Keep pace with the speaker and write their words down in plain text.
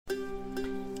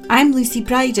I'm Lucy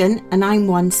Bryden, and I'm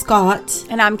One Scott.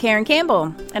 And I'm Karen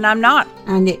Campbell, and I'm not.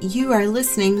 And you are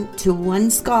listening to One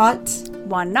Scott,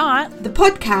 One Not, the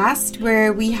podcast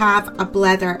where we have a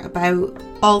blether about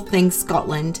all things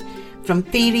Scotland, from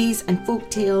fairies and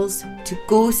folktales to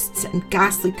ghosts and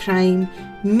ghastly crime,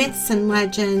 myths and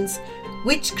legends,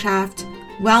 witchcraft,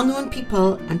 well-known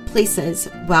people and places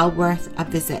well worth a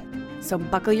visit. So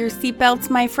buckle your seatbelts,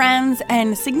 my friends,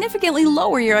 and significantly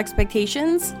lower your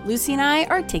expectations. Lucy and I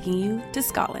are taking you to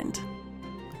Scotland.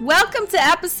 Welcome to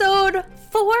episode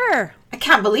 4. I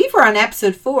can't believe we're on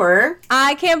episode 4.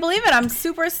 I can't believe it. I'm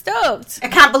super stoked. I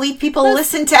can't believe people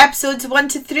listen to episodes 1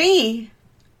 to 3.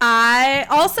 I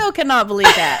also cannot believe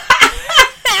that.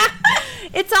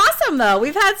 It's awesome, though.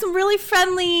 We've had some really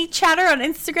friendly chatter on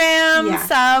Instagram. Yeah.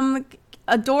 Some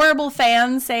adorable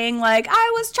fans saying, like,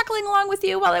 I was chuckling along with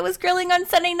you while I was grilling on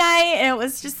Sunday night. And it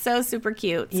was just so super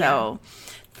cute. Yeah. So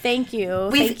thank you.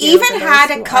 We've even had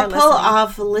a couple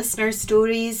of listener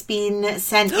stories being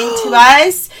sent in to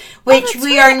us, which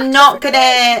we are not going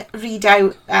to read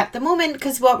out at the moment,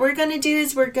 because what we're going to do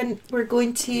is we're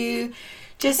going to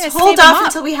just hold off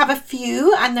until we have a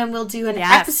few, and then we'll do an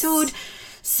episode.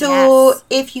 So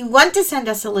if you want to send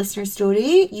us a listener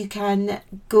story, you can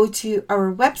go to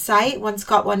our website,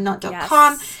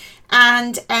 onescott1not.com,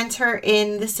 and enter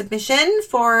in the submission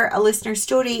for a listener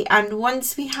story. And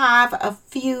once we have a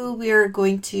few, we're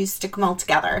going to stick them all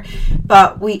together.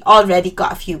 But we already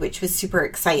got a few, which was super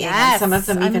exciting. And some of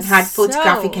them even had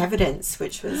photographic evidence,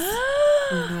 which was,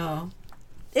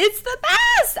 It's the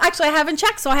best. Actually, I haven't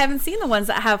checked, so I haven't seen the ones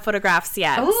that have photographs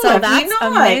yet. Oh, so that's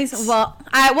amazing. Well,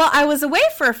 I was away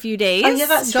for a few days. Oh, yeah,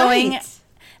 that's going right.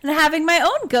 And having my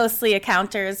own ghostly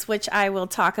encounters, which I will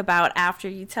talk about after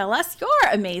you tell us your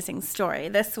amazing story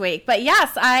this week. But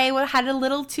yes, I had a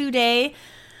little two-day,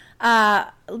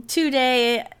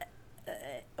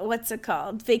 what's it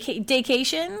called?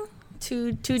 Daycation?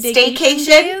 Two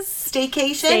Staycation.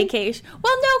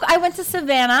 Well, no, I went to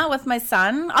Savannah with my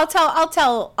son. I'll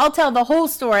tell the whole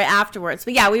story afterwards.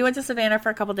 But yeah, we went to Savannah for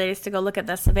a couple days to go look at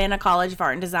the Savannah College of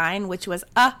Art and Design, which was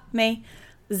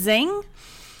amazing.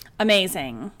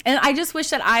 And I just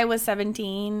wish that I was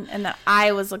 17 and that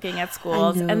I was looking at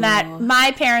schools and that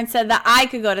my parents said that I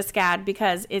could go to SCAD,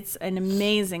 because it's an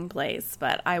amazing place.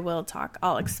 But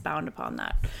I'll expound upon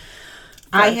that.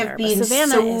 I have been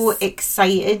so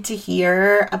excited to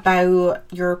hear about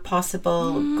your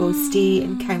possible ghosty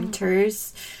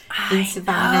encounters in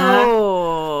Savannah.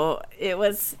 Oh, it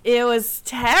was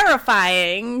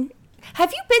terrifying.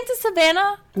 Have you been to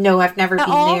Savannah? No, I've never been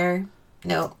there.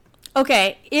 No.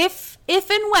 Okay, if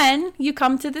and when you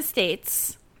come to the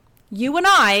States, you and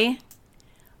I,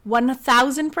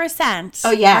 1,000%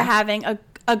 are having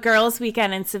a girls'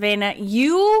 weekend in Savannah.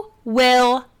 You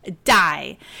will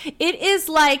die. It is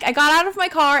like I got out of my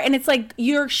car and it's like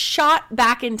you're shot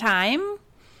back in time.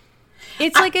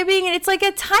 It's like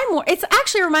a time warp. It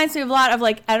actually reminds me of a lot of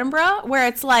like Edinburgh, where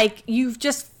it's like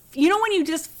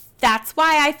that's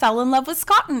why I fell in love with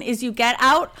Scotland, is you get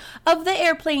out of the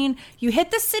airplane, you hit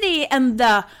the city, and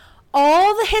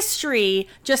all the history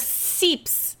just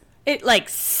seeps. It like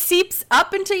seeps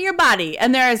up into your body,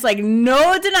 and there is like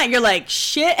no denying. You're like,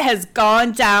 shit has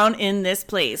gone down in this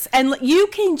place, and you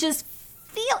can just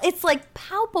feel it's like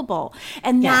palpable.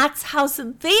 And that's how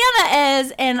Savannah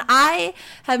is. And I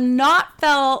have not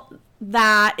felt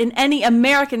that in any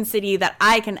American city that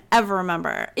I can ever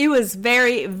remember. It was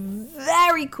very,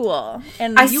 very cool.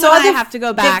 And I have to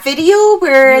go back. The video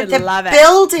where the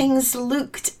buildings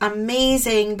looked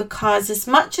amazing, because as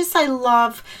much as I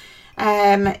love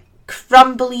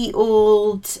crumbly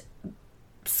old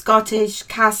Scottish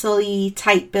castle-y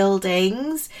type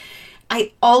buildings,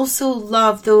 I also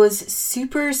love those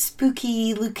super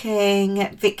spooky looking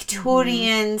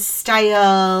Victorian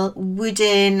style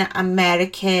wooden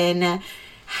American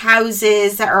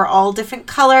houses that are all different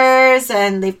colours,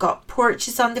 and they've got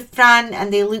porches on the front,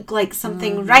 and they look like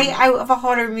something right out of a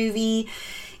horror movie.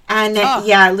 And it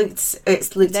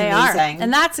looked amazing.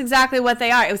 And that's exactly what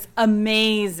they are. It was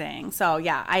amazing. So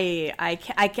yeah,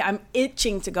 I'm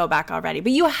itching to go back already.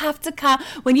 But you have to come.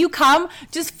 When you come,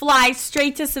 just fly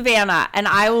straight to Savannah, and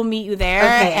I will meet you there.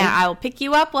 Okay. And I will pick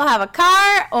you up. We'll have a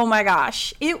car. Oh my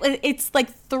gosh, it's like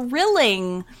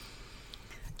thrilling.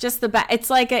 Just the best. It's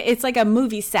like a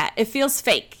movie set. It feels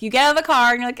fake. You get out of the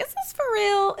car and you're like, is this for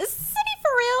real? Is this city for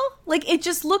real? Like,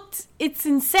 it's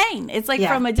insane. It's like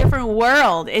from a different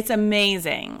world. It's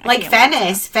amazing. Like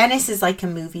Venice. Venice is like a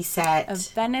movie set.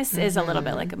 Venice is a little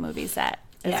bit like a movie set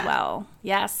as well.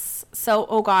 Yes. So,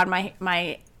 oh God,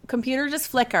 my computer just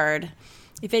flickered.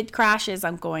 If it crashes,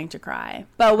 I'm going to cry.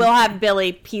 But we'll have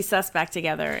Billy piece us back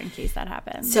together in case that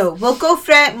happens. So we'll go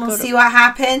for it and we'll see what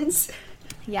happens.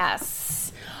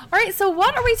 Yes. All right, so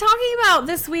what are we talking about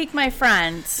this week, my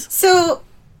friend? So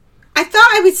I thought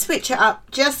I would switch it up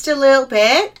just a little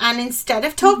bit, and instead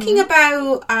of talking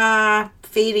about a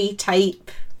fairy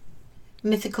type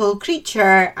mythical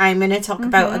creature, I'm going to talk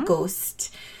about a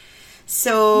ghost.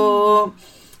 So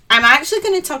I'm actually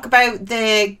going to talk about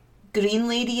the Green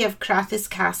Lady of Crathis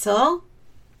Castle,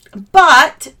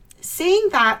 but saying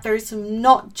that, there's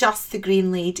not just the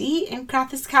Green Lady in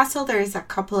Crathis Castle. There's a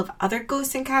couple of other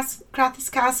ghosts in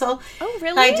Crathis Castle. Oh,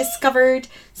 really? I discovered.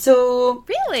 So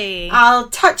really, I'll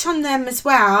touch on them as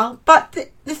well. But the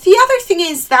other thing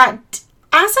is that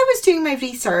as I was doing my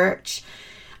research,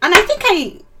 and I think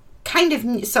I kind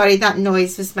of sorry, that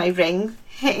noise was my ring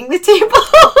hitting the table.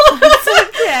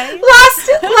 Okay.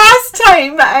 Last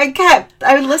time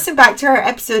I would listen back to our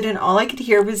episode and all I could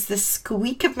hear was the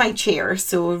squeak of my chair.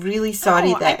 So really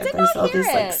sorry that there's all this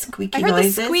like squeaky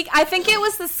noises. The squeak. I think it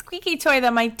was the squeaky toy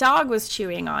that my dog was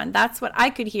chewing on. That's what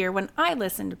I could hear when I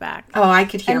listened back. Oh, I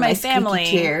could hear and my family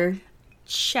squeaky chair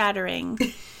shattering.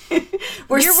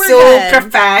 We're so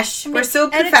professional.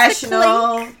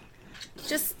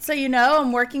 Just so you know,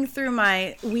 I'm working through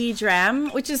my wee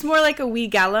dram, which is more like a wee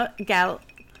gallon. I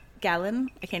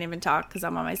can't even talk because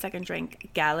I'm on my second drink.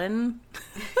 Gallon.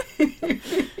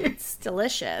 It's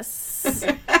delicious.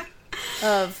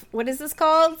 Of, what is this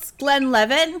called?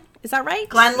 Glenlivet. Is that right?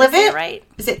 Glenlivet? Right?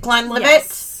 Is it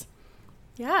Glenlivet?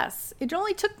 Yes. It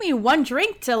only took me one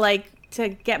drink to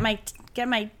get my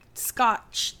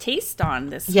Scotch taste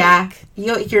on this week.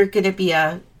 You're gonna be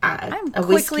a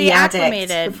whiskey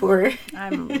addict before.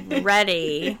 I'm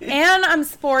ready. And I'm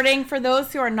sporting, for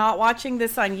those who are not watching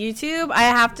this on YouTube, I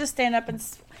have to stand up and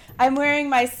I'm wearing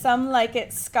my Some Like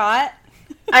It Scott.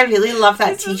 I really love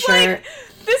that t-shirt.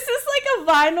 This is like a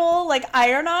vinyl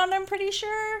iron-on, I'm pretty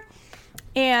sure.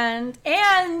 And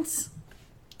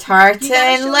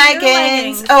tartan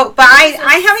leggings. Oh, but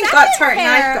I haven't got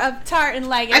tartan. Of tartan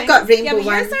leggings. I've got rainbow ones.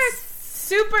 Yours are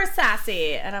super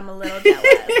sassy, and I'm a little jealous.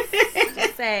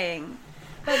 Just saying.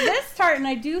 But this tartan,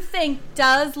 I do think,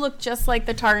 does look just like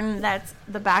the tartan that's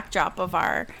the backdrop of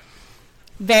our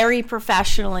very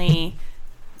professionally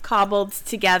cobbled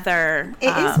together.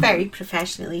 It is very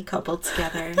professionally cobbled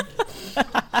together.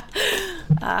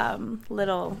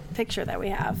 Little picture that we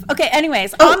have. Okay,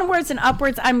 anyways, onwards and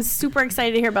upwards. I'm super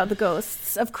excited to hear about the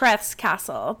ghosts of Crathis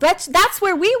Castle. That's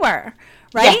where we were,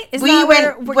 right?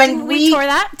 Yeah, we tore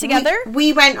that together.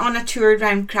 We went on a tour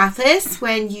around Crathis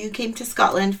when you came to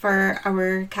Scotland for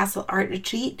our castle art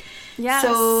retreat. Yes.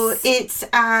 So it's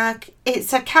a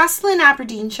castle in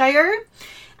Aberdeenshire.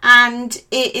 And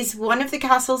it is one of the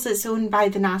castles that's owned by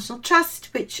the National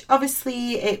Trust, which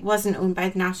obviously it wasn't owned by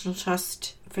the National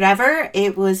Trust forever.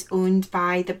 It was owned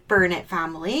by the Burnet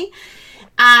family.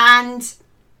 And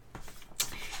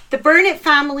the Burnet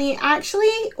family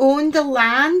actually owned the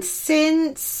land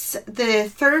since the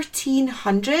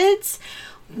 1300s.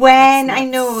 When I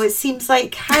know it seems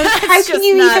like how can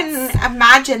you even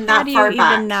imagine that far back? How do you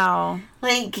even know?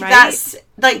 Like, right? That's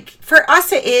like, for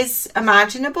us it is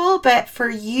imaginable, but for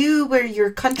you, where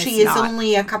your country is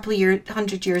only a couple of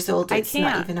 100 years old, it's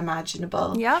not even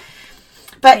imaginable. Yep.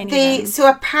 But so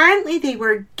apparently they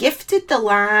were gifted the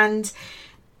land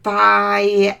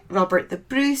by Robert the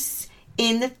Bruce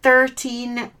in the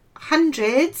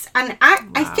 1300s, and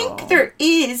I think there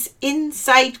is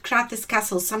inside Crathis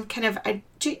Castle some kind of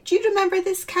do you remember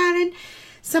this, Karen?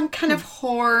 Some kind of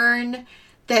horn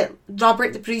that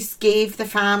Robert the Bruce gave the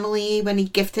family when he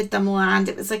gifted them land.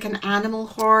 It was like an animal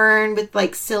horn with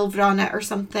like silver on it or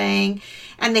something,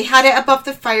 and they had it above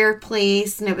the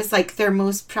fireplace, and it was like their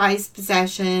most prized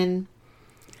possession.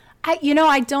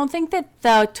 I don't think that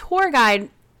the tour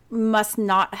guide must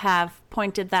not have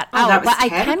pointed that out. That was but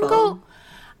terrible.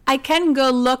 I can go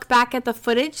look back at the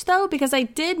footage though, because I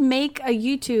did make a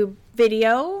YouTube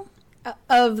video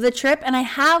of the trip, and I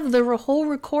have the whole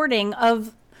recording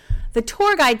of the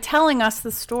tour guide telling us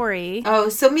the story. Oh,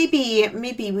 so maybe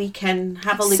we can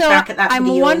have a look back at that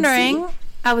video. I'm wondering,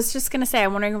 I was just going to say,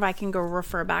 I'm wondering if I can go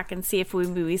refer back and see if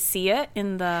we see it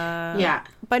in the... Yeah.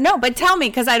 But tell me,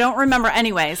 because I don't remember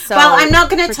anyway. So well, I'm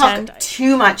not going to talk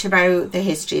too much about the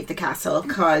history of the castle,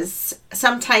 because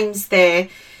sometimes the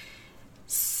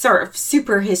sort of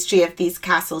super history of these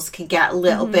castles can get a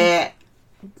little bit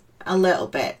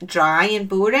dry and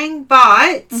boring,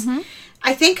 but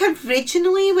I think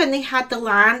originally when they had the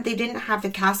land, they didn't have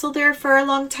the castle there for a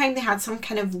long time. They had some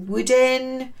kind of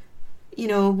wooden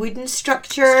wooden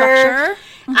structure.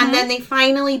 Mm-hmm. And then they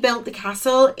finally built the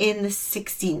castle in the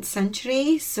 16th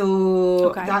century.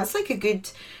 So that's like a good...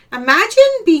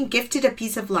 Imagine being gifted a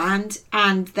piece of land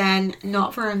and then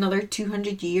not for another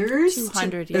 200 years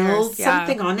 200 to build years,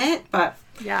 something on it. But,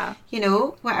 yeah,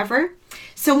 whatever.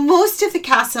 So most of the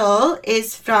castle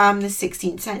is from the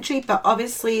 16th century, but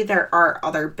obviously there are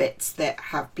other bits that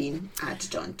have been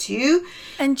added on too.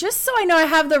 And just so I know I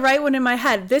have the right one in my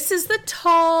head, this is the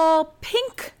tall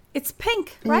pink. It's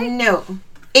pink, right? No.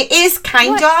 It is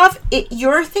kind of.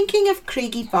 You're thinking of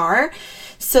Craigie-Var.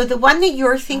 So the one that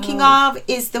you're thinking of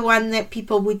is the one that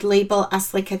people would label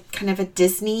as like a kind of a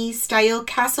Disney style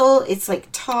castle. It's like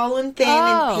tall and thin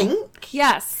and pink.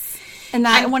 Yes. And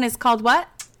that one is called what?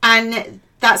 And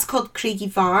that's called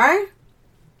Craigie-Var.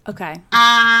 Okay.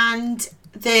 And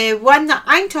the one that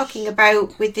I'm talking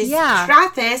about with this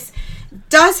Crathis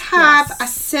does have a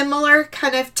similar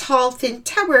kind of tall, thin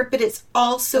tower, but it's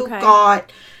also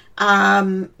got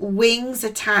wings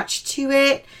attached to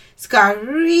it. It's got a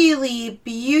really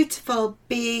beautiful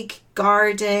big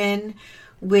garden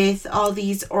with all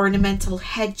these ornamental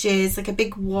hedges, like a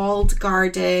big walled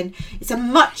garden. It's a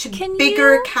much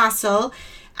bigger castle.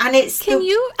 And Can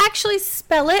you actually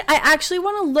spell it? I actually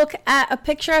want to look at a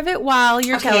picture of it while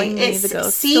you're telling me the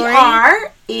ghost story.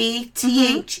 Crathes.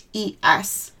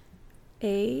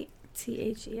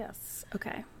 Athes.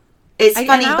 Okay. It's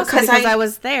funny because I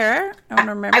was there.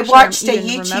 I watched a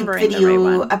YouTube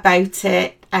video about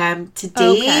it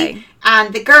today.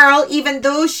 And the girl, even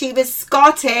though she was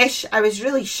Scottish, I was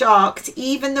really shocked.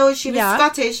 Even though she was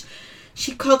Scottish,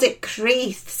 she called it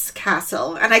Craths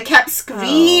Castle. And I kept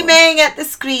screaming at the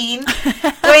screen,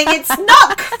 going, it's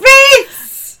not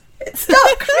Craths! It's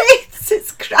not Craths,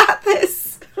 it's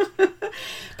Crathis.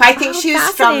 But I think she was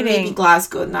from maybe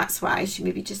Glasgow, and that's why she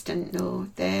maybe just didn't know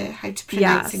how to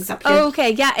pronounce things up here.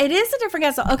 Okay, yeah, it is a different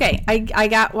castle. Okay, I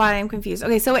got why I'm confused.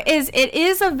 Okay, so it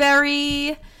is a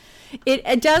very...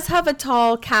 It does have a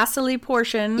tall castle-y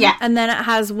portion, and then it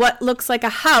has what looks like a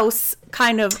house,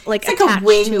 kind of like it's attached like a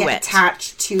wing to it.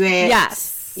 Attached to it.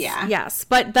 Yes. Yeah. Yes,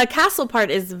 but the castle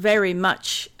part is very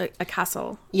much a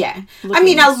castle. Yeah, I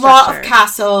mean, a lot of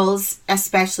castles,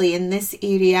 especially in this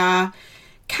area,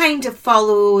 kind of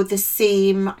follow the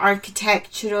same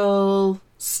architectural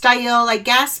style. I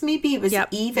guess maybe it was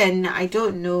even. I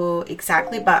don't know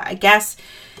exactly, but I guess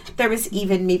there was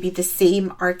even maybe the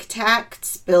same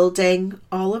architects building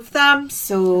all of them.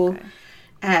 So,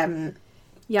 they are.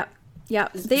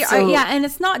 Yeah, and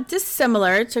it's not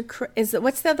dissimilar to.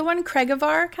 What's the other one?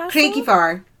 Craigie-Var Castle.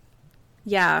 Craigie-Var.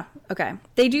 Yeah. Okay.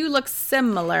 They do look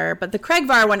similar, but the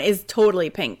Craigie-Var one is totally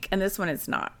pink, and this one is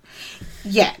not.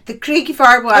 Yeah, the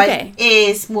Craigie-Var one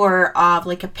is more of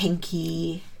like a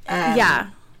pinky.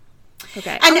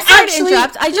 Okay. And I'm sorry to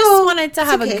interrupt. I just wanted to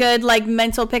have a good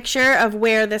mental picture of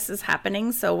where this is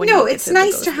happening. So when it's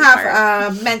nice to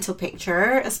have a mental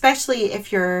picture, especially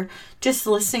if you're just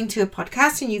listening to a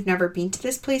podcast and you've never been to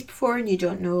this place before and you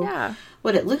don't know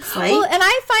what it looks like. Well, and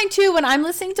I find too when I'm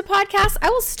listening to podcasts, I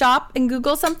will stop and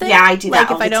Google something. Yeah, I do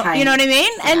that all the time. You know what I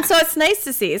mean? Yeah. And so it's nice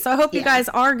to see. So I hope you guys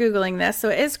are Googling this. So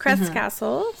it is Craths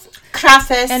Castle.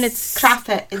 Crathis. And it's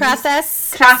Crathis.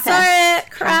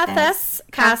 Crathis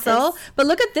Castle. But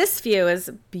look at this view,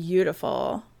 is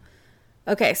beautiful.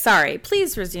 Okay, sorry.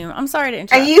 Please resume. I'm sorry to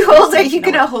interrupt. Are you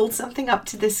going to hold something up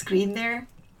to the screen there?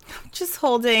 Just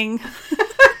holding.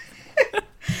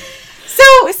 So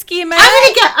whiskey. I'm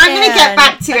gonna get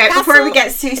back to it before we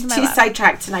get too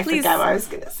sidetracked and I forget what I was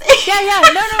gonna say. Yeah.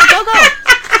 No, go.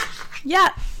 Yeah.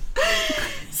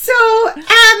 So,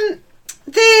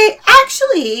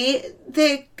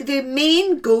 the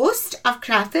main ghost of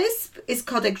Crathis is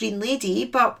called a Green Lady,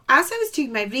 but as I was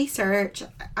doing my research,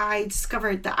 I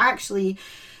discovered that actually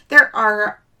there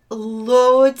are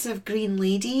loads of Green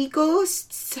Lady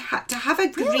ghosts. To have a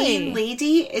Green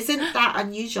Lady isn't that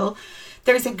unusual.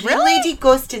 There's a Green Lady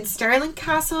ghost in Stirling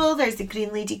Castle. There's a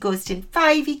Green Lady ghost in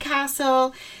Fyvie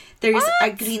Castle. There's a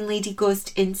Green Lady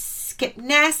ghost in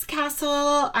Skipness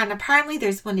Castle. And apparently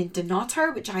there's one in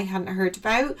Dunnottar, which I hadn't heard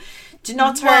about.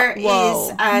 Dunnottar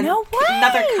is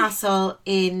another castle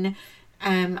in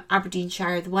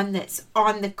Aberdeenshire, the one that's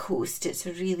on the coast. It's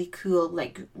a really cool,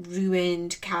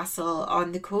 ruined castle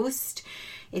on the coast.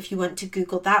 If you want to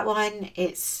Google that one,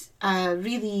 it's a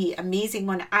really amazing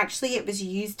one. Actually, it was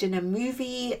used in a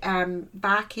movie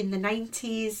back in the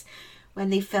 90s when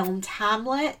they filmed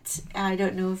Hamlet. I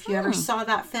don't know if you ever saw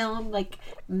that film, like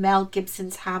Mel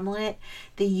Gibson's Hamlet.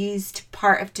 They used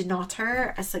part of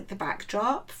Dunnottar as like the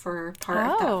backdrop for part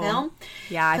of that film.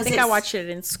 Yeah, I think I watched it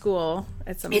in school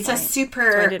at some point. It's a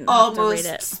super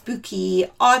almost spooky,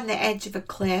 on the edge of a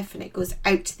cliff, and it goes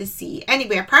out to the sea.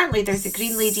 Anyway, apparently there's a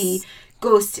Green Lady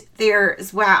ghost there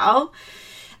as well.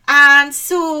 And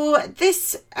so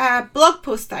this blog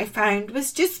post that I found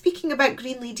was just speaking about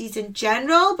Green Ladies in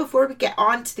general before we get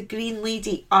on to the Green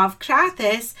Lady of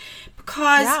Crathis,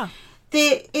 because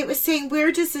it was saying,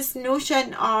 where does this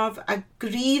notion of a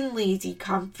Green Lady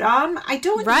come from? I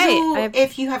don't know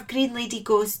if you have Green Lady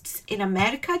ghosts in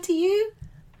America, do you?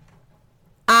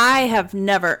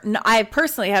 I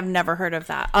personally have never heard of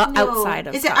that outside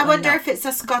of Scotland. I wonder if it's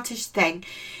a Scottish thing,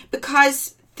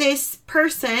 because this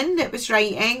person that was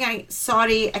writing, I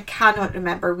cannot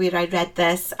remember where I read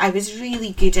this. I was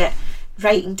really good at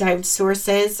writing down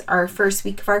sources our first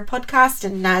week of our podcast,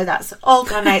 and now that's all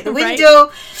gone out the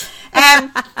window.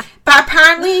 But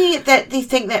apparently that they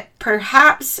think that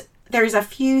perhaps there's a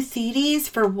few theories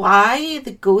for why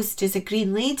the ghost is a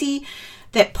Green Lady,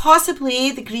 that possibly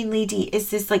the Green Lady is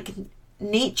this like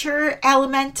nature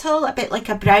elemental, a bit like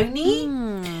a brownie.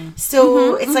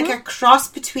 So it's like a cross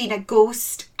between a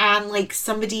ghost and like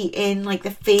somebody in like the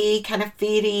fae kind of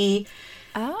fairy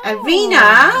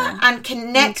arena, and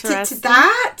connected to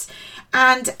that.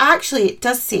 And actually it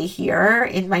does say here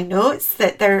in my notes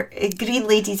that Green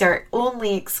Ladies are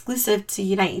only exclusive to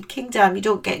United Kingdom. You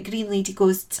don't get Green Lady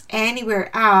ghosts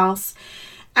anywhere else.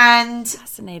 And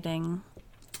fascinating.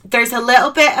 There's a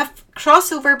little bit of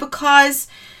crossover because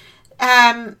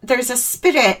there's a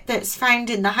spirit that's found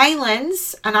in the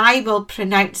Highlands, and I will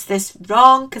pronounce this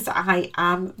wrong because I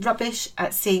am rubbish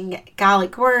at saying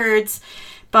Gaelic words,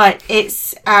 but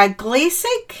it's a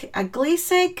Glaisig,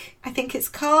 I think it's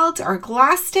called, or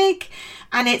Glastig,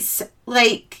 and it's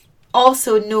like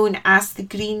also known as the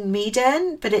Green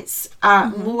Maiden, but it's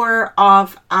more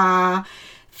of a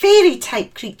fairy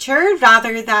type creature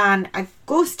rather than a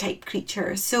ghost type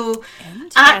creature. So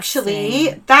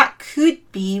actually that could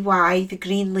be why the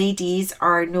Green Ladies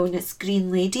are known as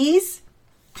Green Ladies,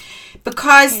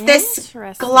 because this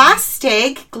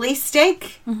Glaistig,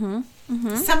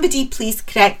 somebody please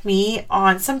correct me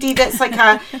on, somebody that's like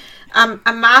a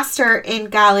master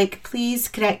in Gaelic, please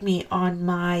correct me on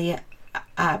my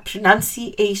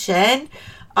pronunciation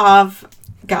of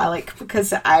Gaelic,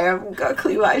 because I haven't got a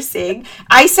clue what I'm saying.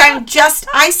 I sound just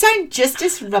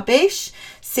as rubbish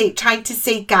trying to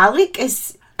say Gaelic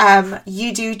as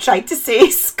you do trying to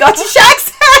say Scottish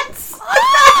accents.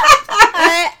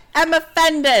 I am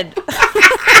offended.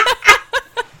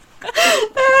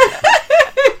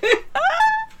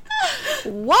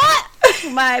 What?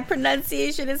 My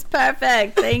pronunciation is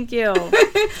perfect. Thank you.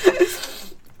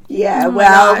 Yeah,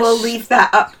 we'll leave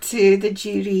that up to the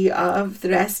jury of the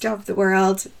rest of the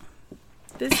world.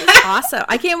 This is awesome.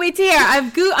 I can't wait to hear.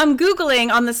 I'm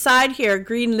Googling on the side here,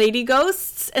 Green Lady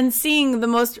ghosts, and seeing the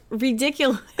most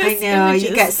ridiculous images.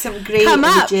 You get some great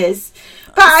images.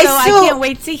 But I can't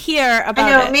wait to hear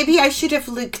about it. Maybe I should have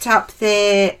looked up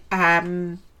the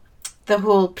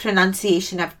whole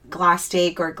pronunciation of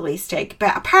Glastig or Glaistig,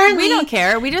 but apparently we don't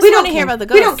care. We just want to hear about the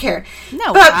ghosts. We don't care.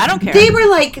 No, but I don't care. They were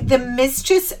like the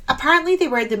mistress. Apparently, they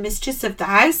were the mistress of the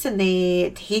house, and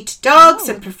they hated dogs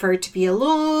and preferred to be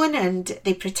alone, and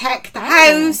they protect the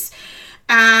house.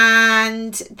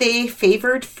 And they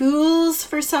favoured fools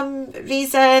for some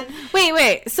reason.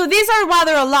 Wait. So these are while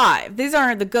they're alive. These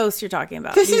aren't the ghosts you're talking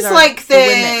about. This is like the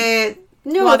women.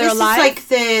 No, this is like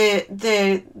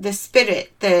the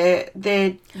spirit, the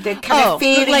kind of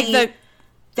fairy, like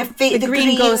the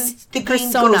green ghost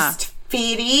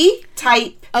fairy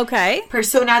type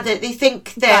persona that they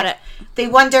think that they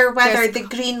wonder whether the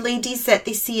Green Ladies that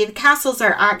they see in castles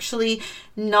are actually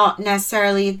not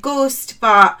necessarily a ghost,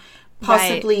 but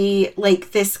possibly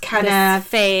like this kind of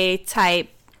fae type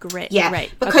grit. Yeah,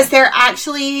 right. Because they're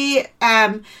actually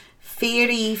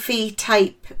fairy fae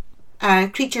type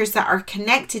creatures that are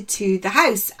connected to the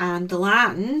house and the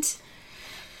land.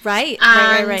 Right.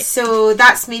 So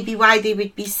that's maybe why they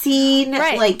would be seen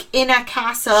like in a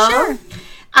castle. Sure.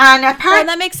 And apparently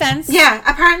that makes sense. Yeah,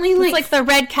 apparently it's like the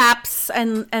red caps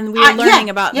and we were learning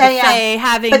about the fae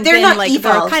having but they're been not like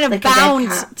evil, they're kind of like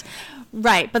bound.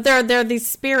 Right, but there are these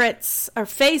spirits or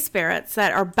fae spirits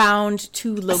that are bound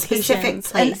to locations. A specific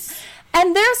place.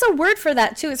 And there's a word for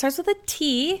that, too. It starts with a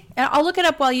T. And I'll look it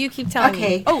up while you keep telling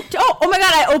me. Oh, my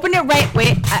God. I opened it right.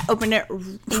 Wait. I opened it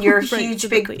in your huge,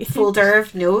 big folder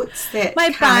of notes. That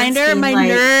my binder, my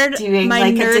nerd, doing my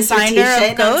like nerd a binder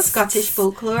dissertation of ghosts. on Scottish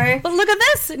folklore. But look at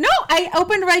this. No, I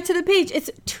opened right to the page. It's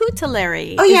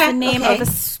tutelary. Oh, yeah. It's the name of a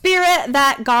spirit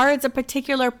that guards a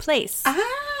particular place.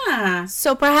 Ah.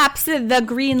 So perhaps the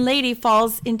Green Lady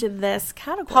falls into this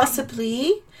category.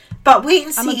 Possibly. But wait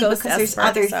and see, because there's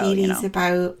other theories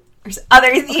about... There's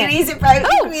other theories about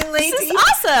the Green Lady. This is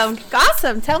awesome.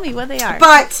 Awesome. Tell me what they are.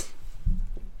 But,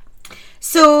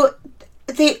 so,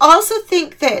 they also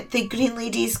think that the Green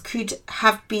Ladies could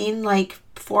have been, like,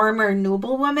 former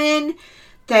noblewomen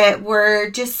that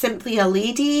were just simply a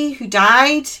lady who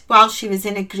died while she was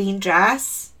in a green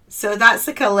dress. So that's,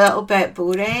 like, a little bit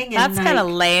boring. That's like, kind of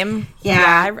lame.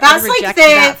 Yeah. That's like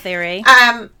that theory.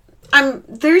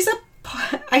 There's a...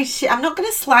 I'm not going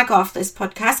to slag off this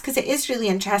podcast because it is really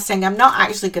interesting. I'm not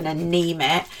actually going to name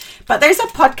it, but there's a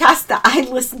podcast that I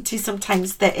listen to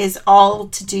sometimes that is all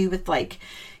to do with, like,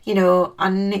 you know,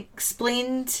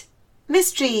 unexplained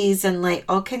mysteries and like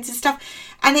all kinds of stuff,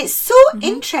 and it's so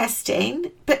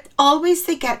interesting. But always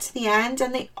they get to the end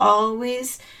and they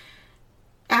always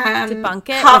debunk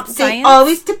it with they science?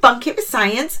 always debunk it with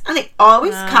science, and they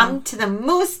always come to the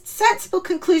most sensible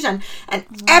conclusion. And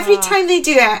every time they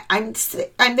do it, I'm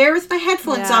there with my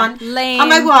headphones on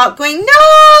my walk going, no,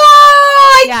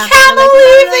 I can't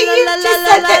believe that you just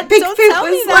said that Bigfoot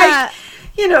was like,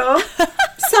 you know,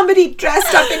 somebody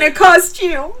dressed up in a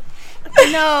costume.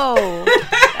 No,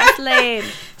 that's lame.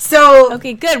 So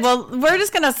okay, good. Well, we're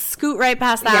just gonna scoot right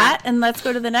past that, and let's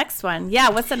go to the next one. Yeah,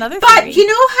 what's another? But you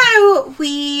know how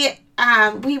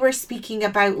we were speaking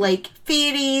about like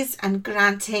fairies and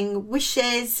granting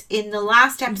wishes in the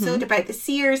last episode about the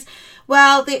seers.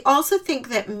 Well, they also think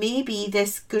that maybe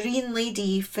this Green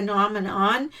Lady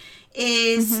phenomenon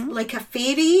is like a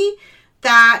fairy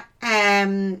that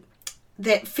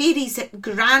that fairies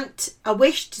grant a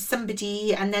wish to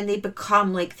somebody and then they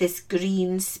become like this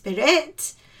green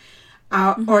spirit.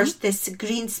 Or this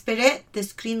green spirit,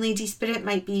 this Green Lady spirit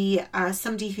might be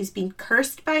somebody who's been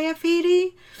cursed by a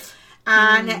fairy.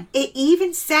 And it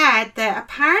even said that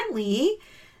apparently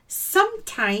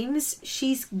sometimes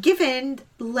she's given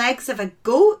legs of a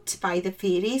goat by the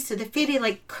fairy. So the fairy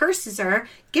like curses her,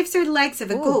 gives her legs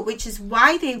of a goat, which is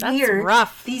why they wear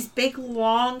these big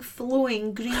long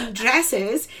flowing green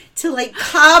dresses to like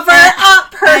cover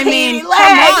up her hairy legs. Come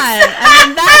on. I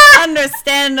mean, that's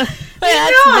understandable.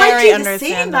 That's very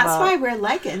understandable. That's why I wear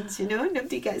leggings, you know?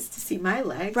 Nobody gets to see my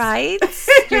legs. Right?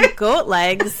 Your goat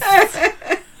legs. What?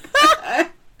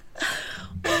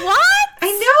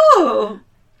 I know.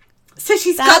 So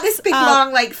she's got this big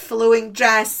long like flowing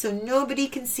dress so nobody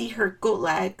can see her goat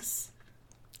legs.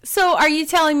 So are you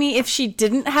telling me if she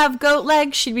didn't have goat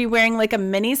legs, she'd be wearing like a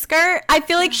mini skirt? I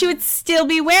feel like she would still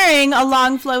be wearing a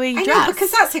long flowing dress. I know,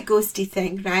 because that's a ghosty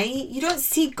thing, right? You don't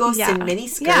see ghosts in mini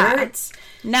skirts. Yeah.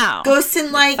 No. Ghosts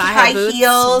in like high boots,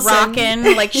 heels.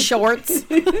 Rocking like shorts.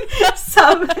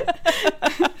 Some... a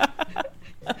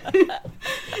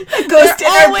ghost in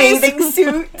her bathing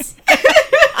suit.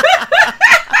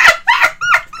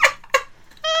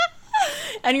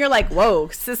 And you're like, whoa,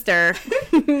 sister,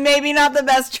 maybe not the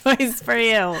best choice for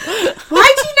you. Why do you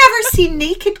never see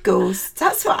naked ghosts?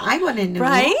 That's what I want to know.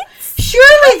 Right?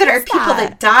 Surely there are people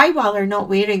that die while they're not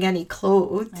wearing any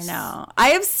clothes. I know. I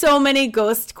have so many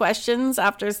ghost questions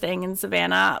after staying in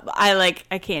Savannah. I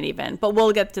can't even. But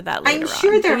we'll get to that later. I'm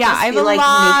sure there must I have be a like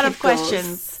lot naked of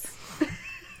questions.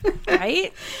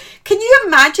 Right? Can you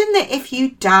imagine that if you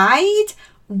died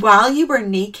while you were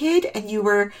naked and you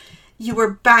were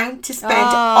bound to spend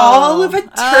all of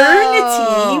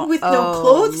eternity with no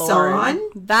clothes on?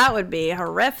 That would be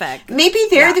horrific. Maybe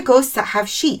they're the ghosts that have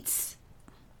sheets.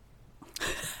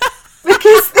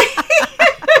 Because they're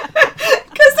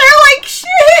like,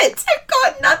 shit, I've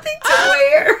got nothing to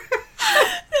wear.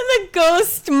 And the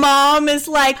ghost mom is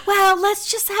like, well,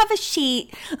 let's just have a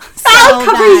sheet. That'll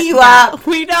cover you up.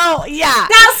 We don't,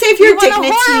 That'll save your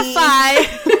dignity.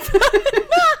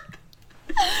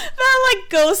 The like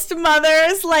ghost mother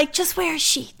is like, just wear a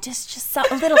sheet, just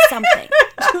a little something,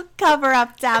 cover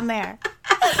up down there.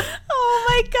 Oh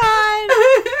my god!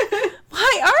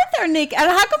 Why aren't there naked? And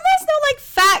how come there's no like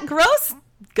fat, gross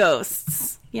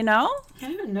ghosts? You know?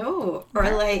 I don't know. Or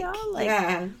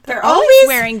they're always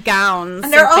wearing gowns,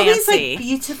 and they're always like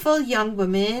beautiful young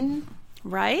women.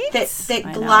 Right?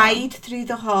 That glide through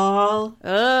the hall.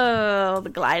 Oh, the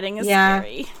gliding is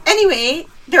scary. Anyway,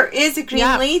 there is a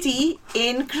Green Lady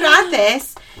in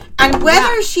Crathis, And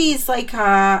whether she's like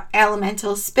a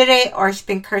elemental spirit or she's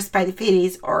been cursed by the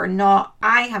fairies or not,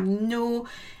 I have no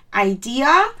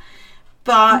idea.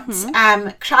 But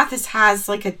Krathis has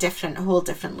like a whole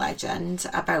different legend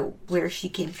about where she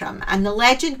came from. And the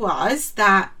legend was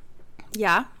that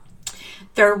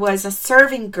there was a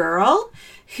serving girl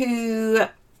who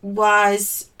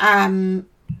was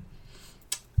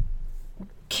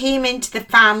came into the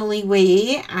family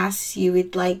way, as you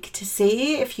would like to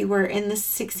say if you were in the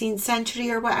 16th century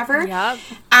or whatever.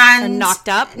 And knocked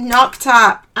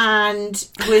up and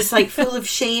was like full of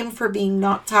shame for being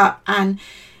knocked up and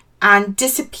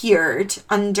disappeared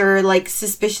under like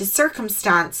suspicious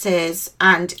circumstances,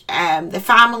 and the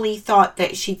family thought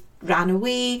that she ran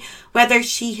away, whether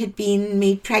she had been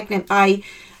made pregnant by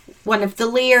one of the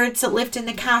lairds that lived in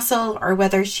the castle or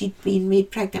whether she'd been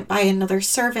made pregnant by another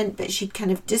servant, but she'd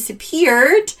kind of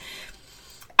disappeared.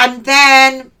 And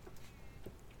then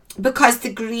because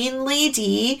the Green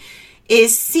Lady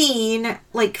is seen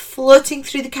like floating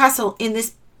through the castle in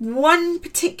this one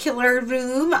particular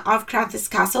room of Krathis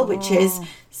Castle, which is,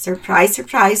 surprise,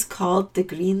 surprise, called the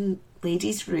Green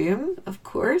Lady's Room, of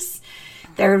course.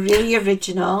 They're really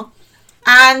original.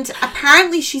 And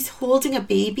apparently she's holding a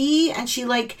baby and she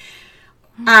like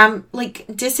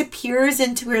disappears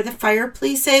into where the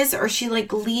fireplace is, or she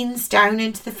like leans down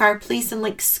into the fireplace and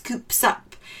like scoops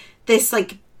up this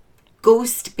like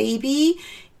ghost baby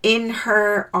in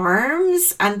her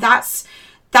arms. And that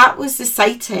was the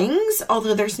sightings,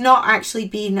 although there's not actually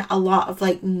been a lot of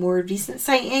like more recent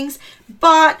sightings.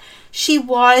 But she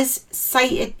was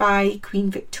sighted by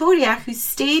Queen Victoria, who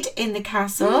stayed in the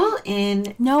castle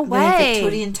in the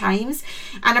Victorian times.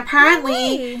 And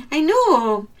apparently,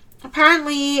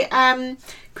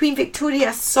 Queen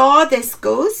Victoria saw this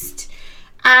ghost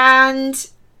and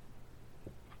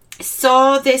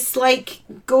saw this like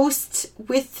ghost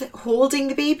with holding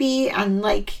the baby and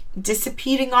like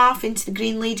disappearing off into the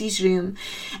Green Lady's room.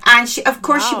 And she, of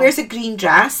course, she wears a green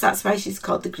dress. That's why she's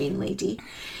called the Green Lady.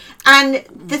 And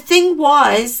the thing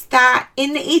was that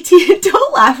in the 18...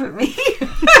 Don't laugh at me.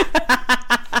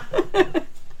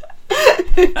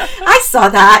 I saw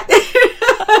that.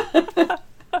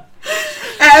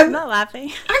 I'm not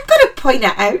laughing. I'm going to point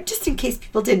it out just in case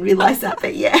people didn't realise that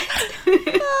bit yet.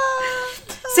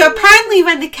 So apparently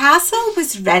when the castle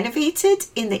was renovated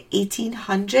in the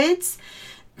 1800s,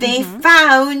 they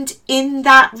found in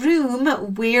that room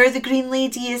where the Green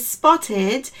Lady is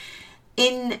spotted,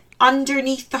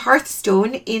 underneath the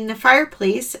hearthstone in the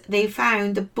fireplace, they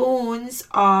found the bones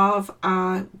of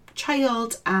a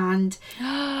child, and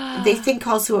they think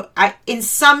also, in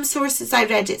some sources I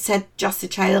read it said just the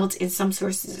child, in some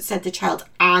sources it said the child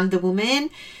and the woman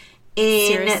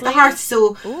in the hearth.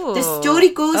 So the story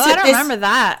goes that remember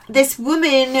that this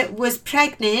woman was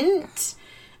pregnant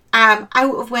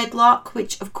out of wedlock,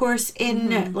 which of course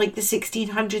in like the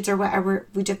 1600s or whatever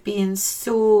would have been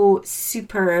so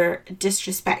super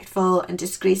disrespectful and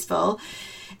disgraceful,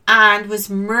 and was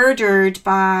murdered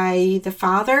by the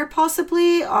father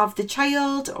possibly of the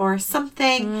child or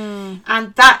something.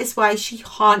 And that is why she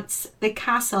haunts the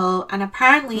castle. And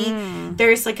apparently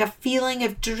there's like a feeling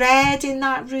of dread in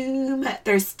that room.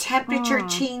 There's temperature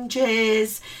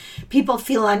changes, people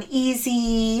feel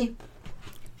uneasy.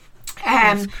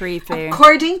 That's creepy.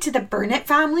 According to the Burnett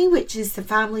family, which is the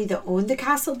family that owned the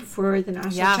castle before the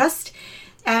National Trust,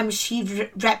 she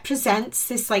represents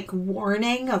this like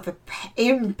warning of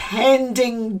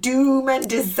impending doom and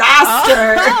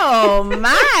disaster. Oh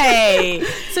my!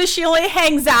 So she only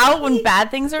hangs out when bad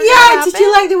things are going to happen? Did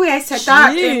you like the way I said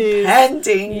that?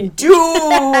 Impending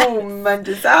doom and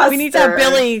disaster. We need to have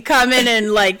Billy come in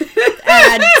and like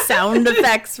add sound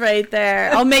effects right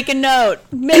there. I'll make a note.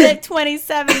 Minute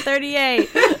 27:38.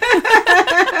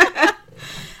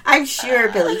 I'm sure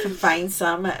Billy can find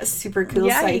some super cool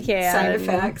sound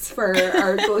effects for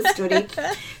our ghost story.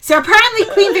 So apparently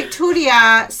Queen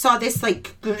Victoria saw this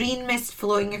like green mist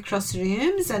flowing across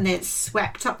rooms, and it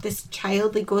swept up this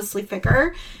childly ghostly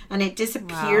figure and it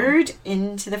disappeared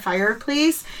into the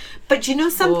fireplace. But do you know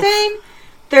something?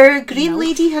 The Green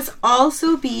Lady has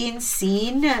also been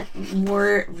seen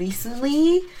more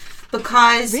recently.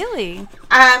 Because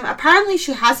apparently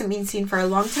she hasn't been seen for a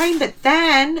long time, but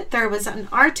then there was an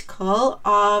article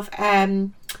of a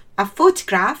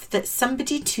photograph that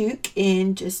somebody took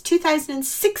in just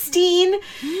 2016,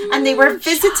 and they were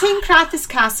visiting Krathis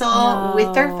Castle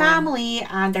with their family,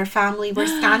 and their family were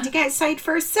standing outside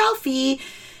for a selfie,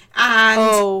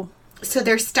 and so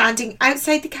they're standing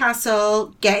outside the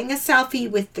castle getting a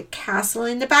selfie with the castle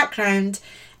in the background.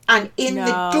 And in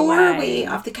the doorway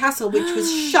of the castle, which was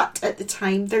shut at the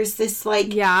time, there's this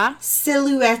like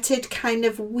silhouetted kind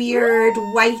of weird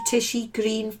whitishy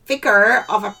green figure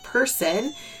of a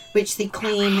person, which they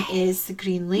claim is the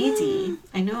Green Lady.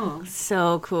 I know.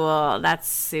 So cool. That's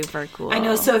super cool. I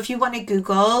know. So if you want to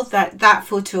Google that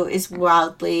photo is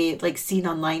wildly like seen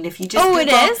online. If you just Google, it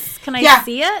is? Can I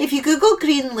see it? If you Google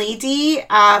Green Lady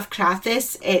of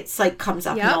Crathis, it's like comes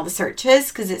up in all the searches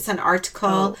because it's an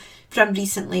article from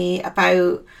recently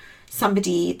about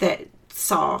somebody that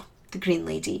saw the Green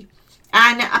Lady.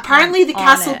 And apparently the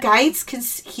castle guides can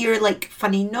hear like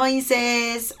funny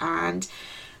noises and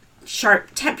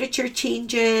sharp temperature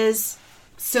changes.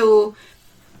 So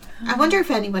I wonder if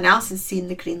anyone else has seen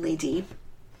the Green Lady.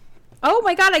 Oh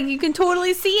my god, you can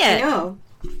totally see it. I know.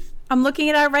 I'm looking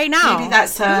at it right now. Maybe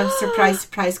that's a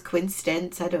surprise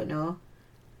coincidence. I don't know.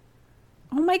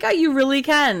 Oh my god, you really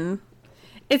can.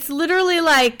 It's literally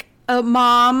like a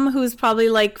mom who's probably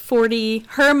like 40,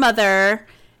 her mother,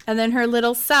 and then her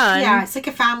little son. Yeah, it's like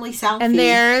a family selfie. And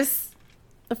there's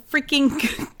a freaking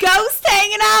ghost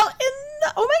hanging out in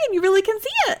the... Oh my god, you really can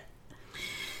see it.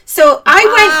 So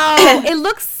I went... It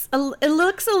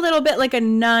looks a little bit like a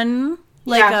nun,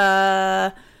 like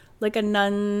a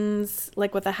nun's,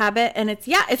 like with a habit, and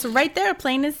it's right there,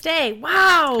 plain as day.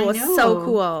 Wow, it's so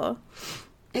cool.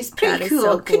 It's pretty cool.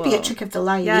 So it could be a trick of the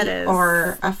light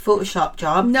or a Photoshop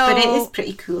job, but it is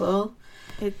pretty cool.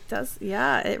 It does,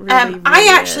 it really I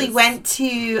actually went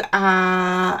to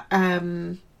a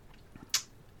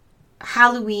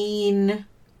Halloween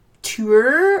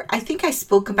tour. I think I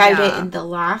spoke about it in the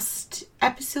last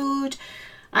episode.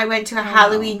 I went to a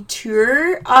Halloween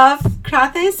tour of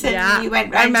Crathis, and we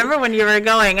went round. I remember when you were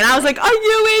going, and I was like, "Are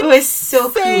you insane?" It was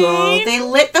so cool. They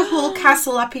lit the whole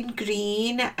castle up in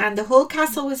green, and the whole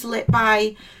castle was lit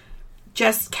by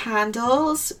just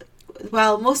candles.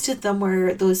 Well, most of them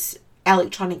were those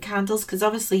electronic candles, because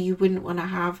obviously you wouldn't want to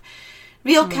have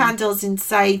real candles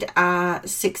inside a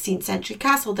 16th century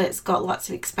castle that's got lots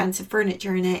of expensive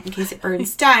furniture in it in case it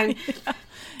burns down.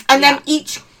 And then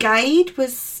each guide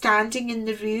was standing in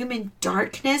the room in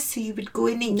darkness, so you would go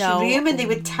in each room and they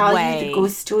would tell you the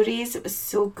ghost stories. It was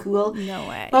so cool. No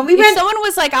way. If someone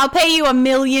was like, "I'll pay you $1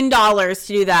 million to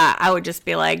do that," I would just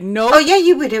be like, "Nope." Oh yeah,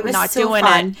 you would. It was not so doing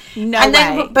fun. It. No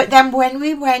way. But then when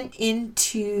we went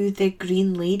into the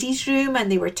Green Lady's room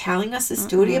and they were telling us the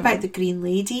story about the Green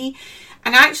Lady.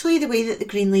 And actually, the way that the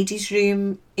Green Lady's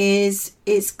room is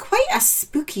quite a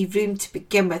spooky room to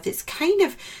begin with. It's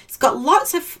got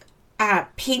lots of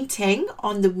painting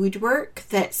on the woodwork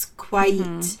that's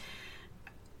quite...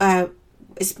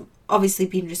 it's obviously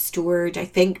been restored, I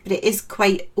think, but it is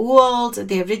quite old.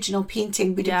 The original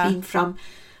painting would have been from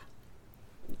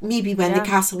maybe when the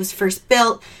castle was first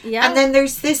built. Yeah. And then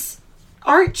there's this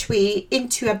archway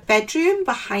into a bedroom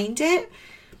behind it.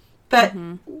 But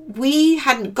we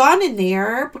hadn't gone in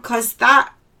there because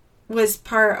that was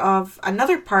part of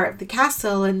another part of the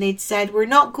castle, and they'd said, "We're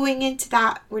not going into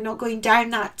that. We're not going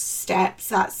down that steps.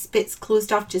 That bit's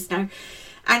closed off just now."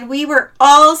 And we were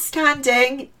all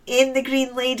standing in the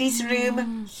Green Lady's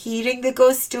room, hearing the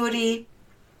ghost story.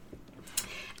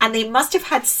 And they must have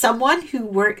had someone who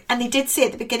worked, and they did say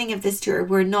at the beginning of this tour,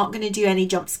 "We're not going to do any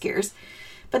jump scares."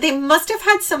 But they must have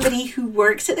had somebody who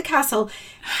works at the castle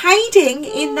hiding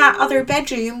in that other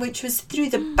bedroom, which was through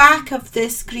the back of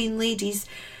this Green Lady's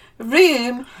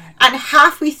room. And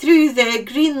halfway through the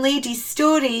Green Lady's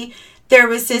story, there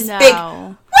was this big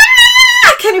kind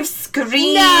of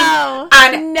scream.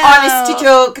 And honest to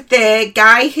joke, the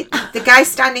guy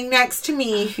standing next to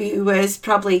me, who was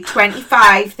probably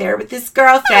 25 there with his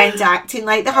girlfriend acting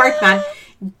like the hard man,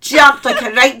 jumped like a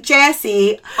right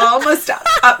Jessie, almost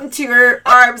up into her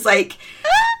arms, like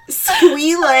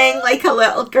squealing like a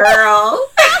little girl.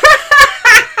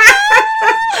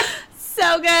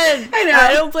 So good. I know.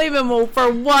 I don't blame him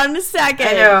for 1 second.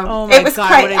 I know. Oh my it was God,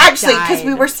 quite actually because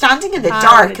we were standing in the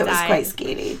dark. It was quite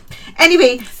scary.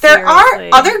 Anyway, there are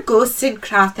other ghosts in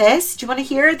Crathis. Do you want to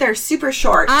hear? They're super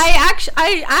short. I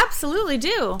absolutely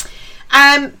do.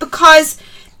 Because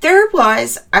there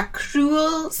was a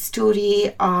cruel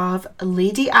story of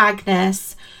Lady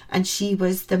Agnes, and she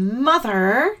was the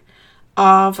mother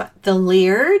of the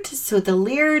Laird. So the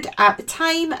Laird at the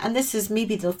time, and this is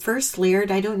maybe the first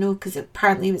Laird, I don't know, because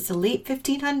apparently it was the late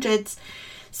 1500s.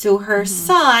 So her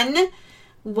son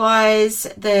was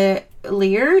the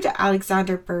Laird,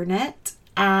 Alexander Burnet,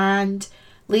 and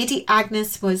Lady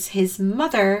Agnes was his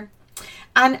mother.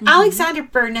 And Alexander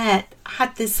Burnet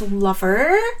had this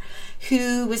lover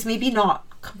who was maybe not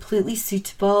completely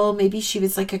suitable. Maybe she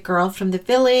was like a girl from the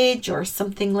village or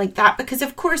something like that. Because,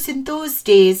 of course, in those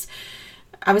days,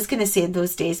 I was going to say in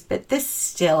those days, but this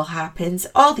still happens.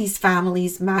 All these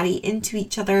families marry into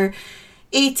each other,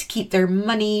 to keep their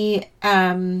money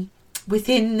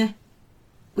within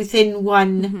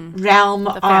one realm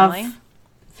The family. of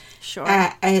Sure.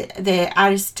 the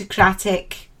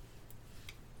aristocratic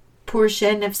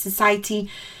portion of society.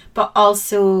 But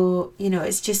also, you know,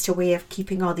 it's just a way of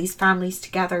keeping all these families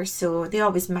together. So they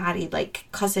always marry like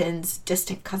cousins,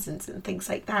 distant cousins and things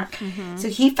like that. So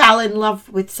he fell in love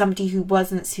with somebody who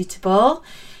wasn't suitable.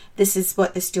 This is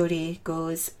what the story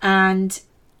goes. And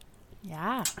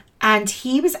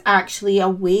he was actually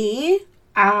away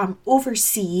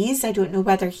overseas. I don't know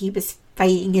whether he was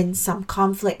fighting in some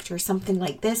conflict or something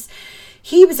like this.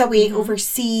 He was away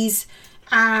overseas,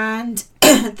 and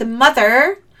the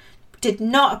mother did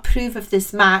not approve of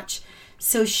this match,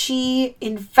 so she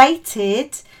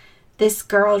invited this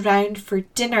girl round for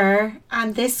dinner,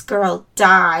 and this girl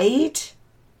died.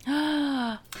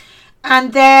 And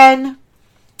then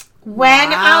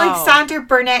when Alexander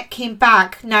Burnett came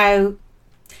back, now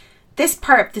this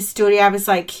part of the story, I was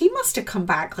like, he must have come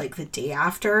back like the day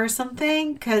after or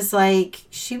something, because like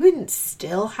she wouldn't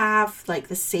still have like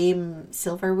the same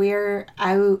silverware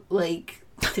out like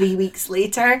 3 weeks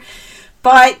later.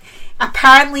 But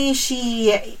apparently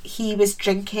he was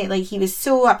drinking, like he was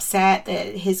so upset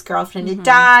that his girlfriend had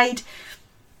died,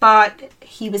 but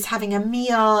he was having a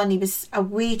meal and he was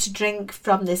away to drink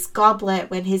from this goblet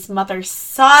when his mother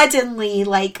suddenly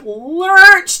like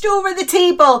lurched over the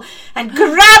table and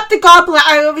grabbed the goblet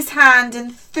out of his hand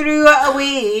and threw it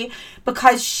away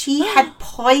because she had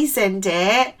poisoned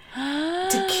it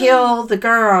to kill the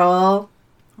girl.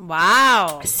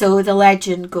 Wow. So the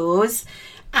legend goes.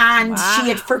 And she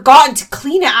had forgotten to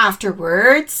clean it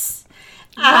afterwards.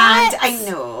 What? And I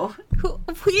know.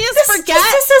 Please forget.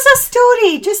 This is a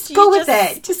story. Just go with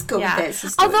it. Just go with it. It's a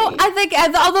story.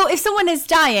 Although if someone is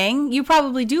dying, you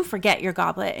probably do forget your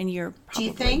goblet, and you're probably do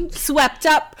you think? Swept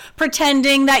up,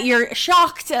 pretending that you're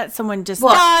shocked that someone just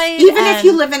died. Even if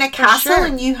you live in a castle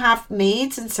and you have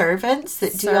maids and servants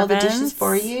that do all the dishes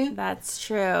for you. That's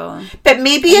true. But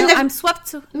maybe I'm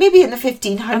swept. Maybe in the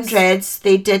 1500s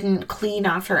they didn't clean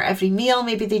after every meal.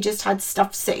 Maybe they just had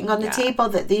stuff sitting on the table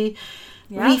that they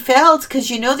refilled, because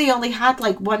you know they only had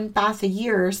like one bath a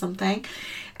year or something.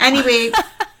 Anyway,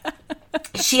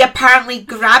 she apparently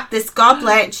grabbed this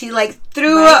goblet and she like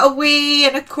threw it away,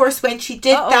 and of course when she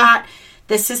did that,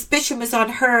 the suspicion was on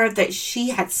her that she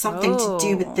had something to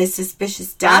do with this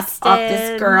suspicious death of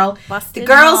this girl. The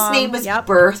girl's name was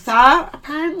Bertha,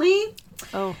 apparently.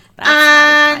 Oh, that's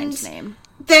not a kind name.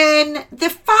 Then the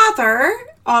father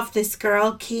of this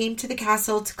girl came to the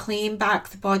castle to claim back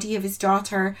the body of his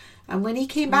daughter. And when he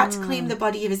came back to claim the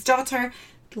body of his daughter,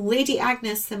 Lady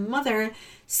Agnes, the mother,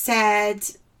 said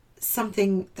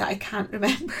something that I can't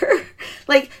remember.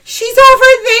 Like, she's over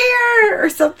there or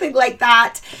something like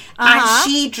that. And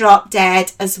she dropped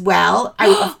dead as well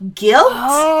out of guilt.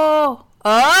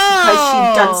 Because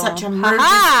she'd done such a murderous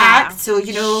act. So,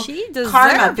 you know,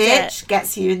 karma, bitch,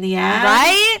 gets you in the end.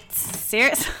 Right?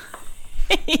 Seriously?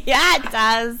 Yeah, it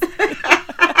does.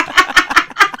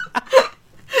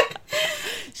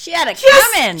 She had it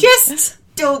coming. Just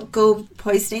don't go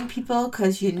poisoning people,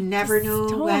 because you never know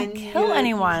when you kill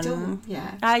anyone.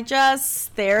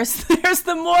 There's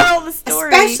the moral of the story.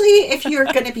 Especially if you're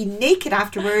going to be naked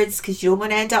afterwards, because you don't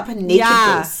want to end up a naked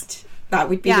ghost. That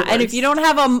would be the worst. And if you don't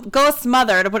have a ghost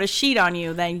mother to put a sheet on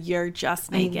you, then you're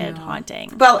just naked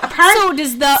haunting. Well, apparently,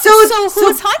 so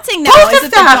who's haunting now? Is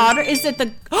it the daughter? Is it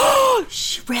the? Oh,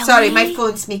 really? Sorry, my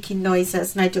phone's making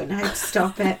noises, and I don't know how to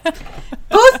stop it.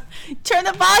 Both. Turn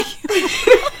the volume.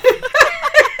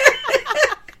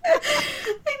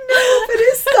 I know, but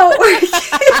it's not working.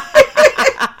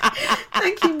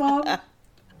 Thank you, Mom.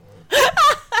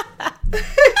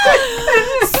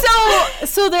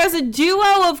 So there's a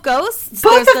duo of ghosts.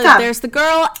 Both of them. There's the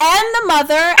girl and the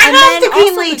mother, and then the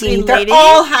Green Lady. They're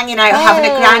all hanging out, having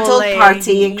a grand old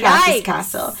party in Krampus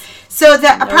Castle. So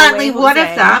apparently one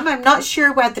of them, I'm not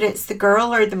sure whether it's the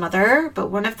girl or the mother, but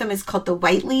one of them is called the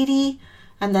White Lady,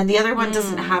 and then the other one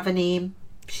doesn't have a name.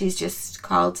 She's just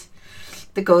called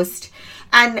the Ghost.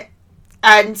 And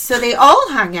so they all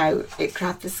hang out at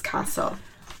Krampus Castle.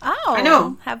 Oh, I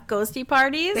know. Have ghosty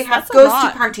parties? They have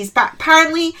ghosty parties. But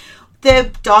apparently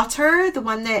the daughter, the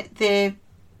one that the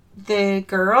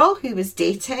girl who was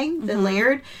dating, the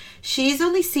laird, she's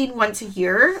only seen once a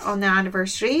year on the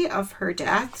anniversary of her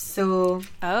death. So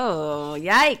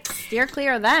yikes. Steer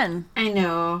clear then. I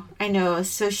know.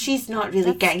 So she's not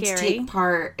really getting to take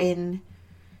part in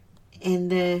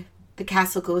the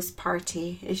castle ghost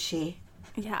party, is she?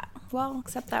 Yeah. Well,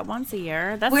 except that once a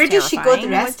year. That's Where terrifying. does she go the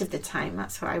rest of the time?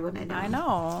 That's what I want to know. I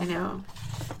know.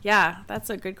 Yeah, that's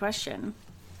a good question.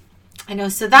 I know.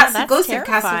 So that's the ghost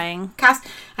terrifying. of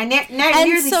Castle. I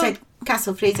nearly said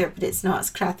Castle Fraser, but it's not. It's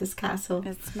Crathis Castle.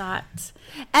 It's not.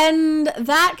 And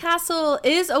that castle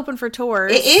is open for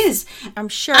tours. It is. I'm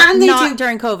sure. And not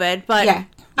during COVID, but yeah.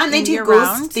 And they do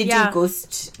ghost. They do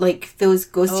ghost, like those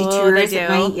ghosty tours at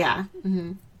night. Yeah.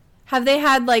 Mm-hmm. Have they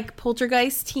had like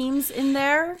poltergeist teams in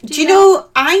there? Do you know?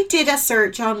 I did a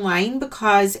search online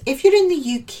because if you're in the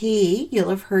UK, you'll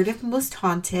have heard of Most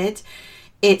Haunted.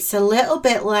 It's a little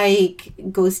bit like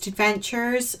Ghost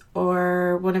Adventures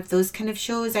or one of those kind of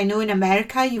shows. I know in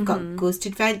America you've got Ghost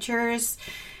Adventures,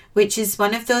 which is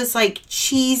one of those like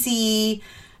cheesy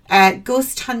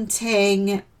ghost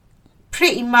hunting.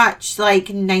 Pretty much like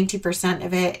 90%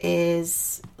 of it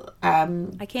is I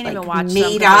can't even watch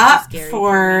made up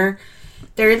for.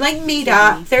 They're like made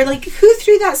up. They're like, who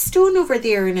threw that stone over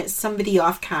there? And it's somebody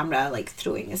off camera like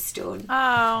throwing a stone.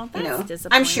 Oh, that's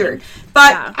disappointing. I'm sure,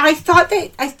 but I thought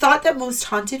that Most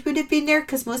Haunted would have been there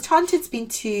because Most Haunted's been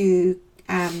to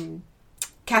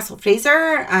Castle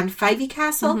Fraser and Fyvie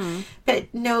Castle, but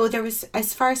no, there was,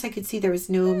 as far as I could see, there was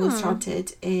no Most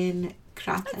Haunted in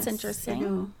Crathis. That's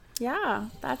interesting. Yeah,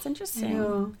 that's interesting. I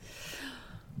know.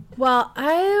 Well,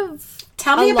 I have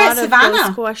Tell me about Savannah.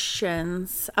 Ghost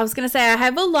questions. I was going to say I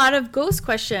have a lot of ghost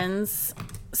questions.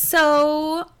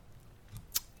 So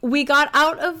we got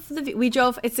out of we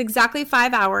drove. It's exactly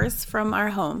 5 hours from our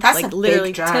home. That's like a literally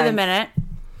big drive. to the minute.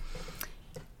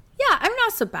 Yeah, I'm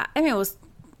not so bad. I mean, it was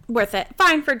worth it.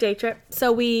 Fine for a day trip.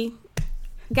 So we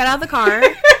got out of the car.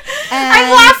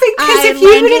 I'm laughing because if you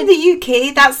were in the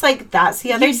UK, that's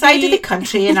the other side of the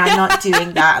country, and I'm not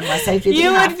doing that unless I really have to.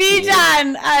 You would be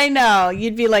done. I know.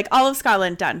 You'd be like all of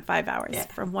Scotland done 5 hours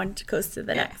from one coast to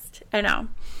the next. I know.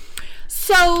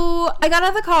 So I got out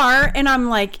of the car and I'm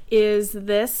like, is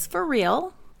this for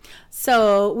real?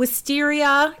 So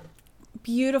wisteria,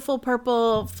 beautiful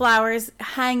purple flowers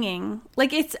hanging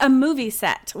like it's a movie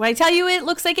set. When I tell you it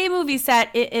looks like a movie set,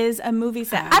 it is a movie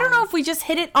set. I don't know if we just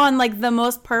hit it on like the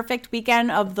most perfect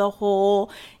weekend of the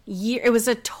whole year. It was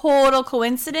a total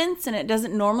coincidence and it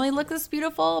doesn't normally look this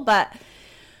beautiful, but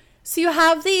so you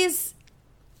have these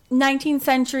 19th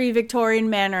century Victorian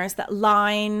manors that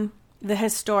line the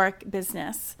historic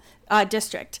business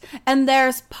district, and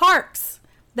there's parks.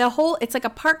 It's like a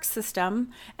park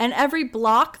system, and every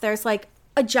block there's like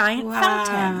a giant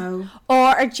fountain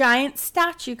or a giant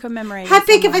statue commemorating. How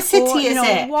big of a city is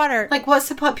it? Water. Like, what's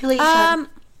the population?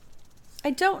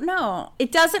 I don't know.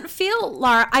 It doesn't feel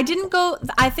large. I didn't go.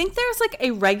 I think there's like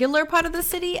a regular part of the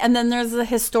city, and then there's the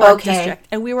historic district.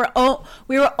 And we were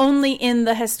only in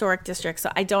the historic district,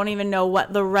 so I don't even know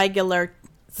what the regular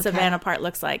Savannah part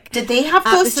looks like. Did they have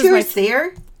those tours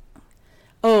there?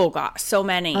 Oh gosh, so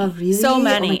many. Oh really? So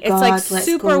many. Oh my God, it's like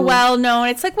super well known.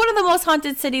 It's like one of the most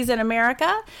haunted cities in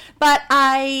America. But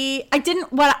I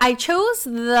chose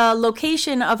the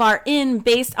location of our inn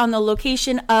based on the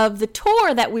location of the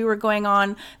tour that we were going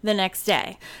on the next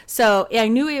day. So I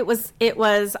knew it was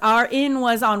our inn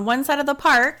was on one side of the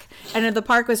park, and the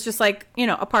park was just like,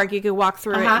 a park you could walk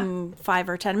through it in 5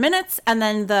 or 10 minutes, and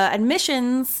then the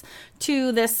admissions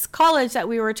to this college that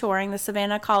we were touring, the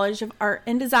Savannah College of Art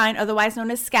and Design, otherwise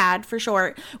known as SCAD for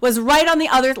short, was right on the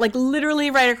other, like literally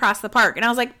right across the park. And I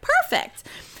was like, perfect.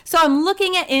 So I'm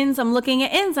looking at inns, and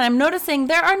I'm noticing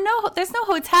there's no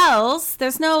hotels.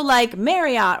 There's no like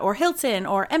Marriott or Hilton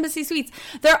or Embassy Suites.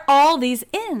 They're all these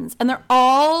inns, and they're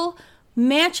all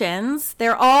mansions.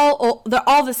 They're all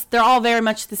very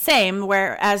much the same,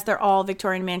 whereas they're all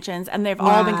Victorian mansions, and they've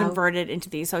all been converted into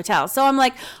these hotels. So I'm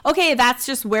like, okay, that's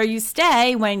just where you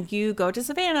stay when you go to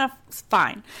Savannah.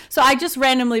 Fine. So I just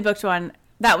randomly booked one.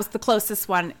 That was the closest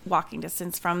one walking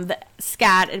distance from the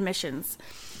SCAD admissions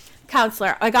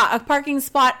counselor. I got a parking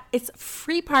spot. It's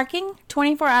free parking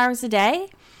 24 hours a day,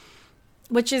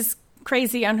 which is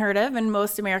crazy unheard of in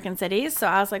most American cities. So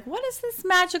I was like, what is this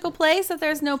magical place that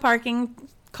there's no parking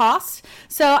cost?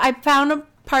 So I found a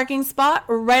parking spot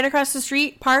right across the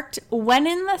street, parked, went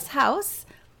in this house.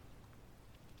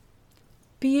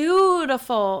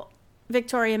 Beautiful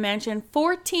Victorian mansion,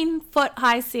 14-foot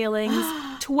high ceilings,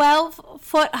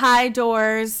 12-foot high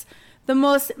doors, the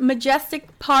most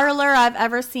majestic parlor I've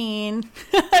ever seen.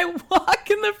 I walk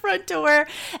in the front door,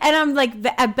 and I'm like,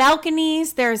 at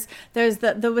balconies, there's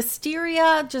the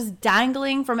wisteria just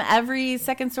dangling from every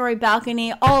second-story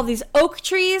balcony. All of these oak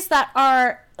trees that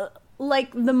are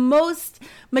like the most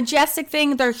majestic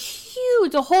thing. They're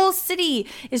huge. The whole city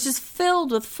is just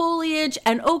filled with foliage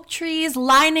and oak trees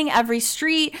lining every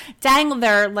street.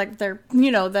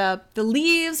 The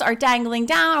leaves are dangling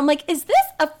down. I'm like, is this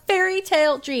a fairy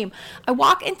tale dream? I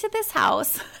walk into this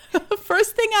house. The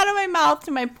first thing out of my mouth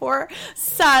to my poor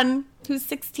son, who's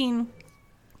 16,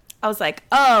 I was like,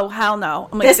 oh, hell no.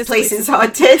 I'm like, this place is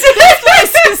haunted. This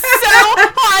place is so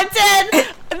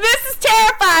haunted. This is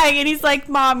terrifying. And he's like,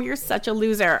 Mom, you're such a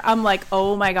loser. I'm like,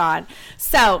 oh my God.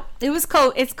 So it's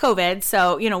COVID.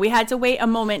 So, we had to wait a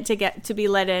moment to be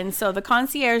let in. So the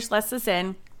concierge lets us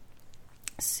in.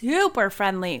 Super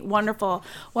friendly, wonderful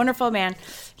man.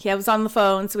 He was on the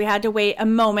phone, so we had to wait a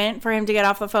moment for him to get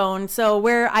off the phone. So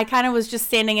I kind of was just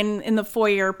standing in the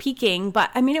foyer peeking,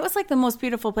 but I mean, it was like the most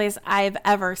beautiful place I've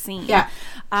ever seen. Yeah.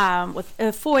 With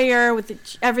a foyer,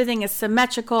 everything is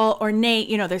symmetrical, ornate.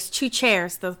 There's 2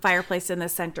 chairs, the fireplace in the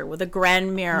center with a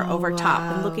grand mirror over top,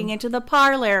 and looking into the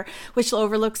parlor, which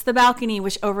overlooks the balcony,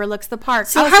 which overlooks the park.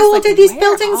 So how old are these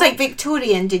buildings? Like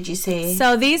Victorian, did you say?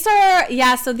 So these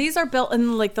are built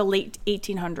in like the late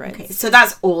 1800s. Okay, so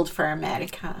that's old for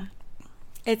America.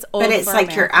 It's old, but it's for like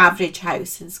America. your average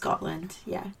house in Scotland.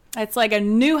 Yeah, it's like a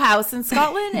new house in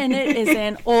Scotland, and it is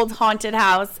an old haunted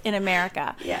house in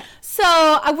America. Yeah.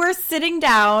 So we're sitting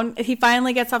down. He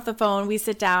finally gets off the phone. We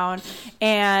sit down,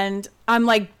 and I'm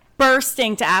like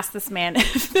bursting to ask this man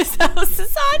if this house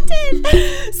is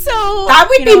haunted. So that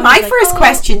would be my first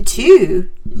question too.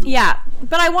 Yeah,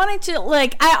 but I wanted to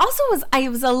I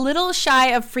was a little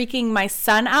shy of freaking my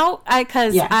son out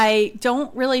because I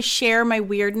don't really share my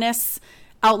weirdness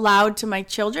out loud to my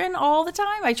children all the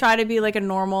time. I try to be like a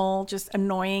normal, just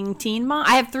annoying teen mom.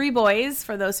 I have 3 boys,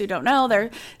 for those who don't know.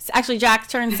 Actually, Jack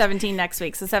turns 17 next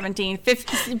week, so 15,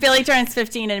 Billy turns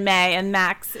 15 in May, and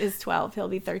Max is 12. He'll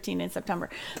be 13 in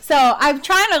September. So I'm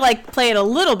trying to like play it a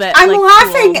little bit. I'm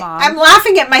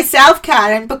laughing at myself,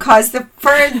 Karen, because the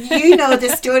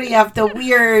story of the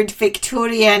weird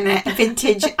Victorian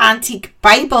vintage antique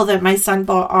Bible that my son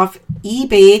bought off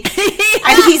eBay.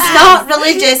 And he's not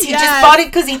religious. He just bought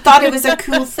it because he thought it was a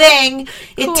cool thing.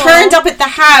 It turned up at the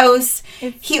house.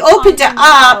 He opened it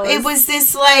up. It was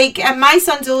this like, and my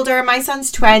son's older. My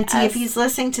son's 20. Yes. If he's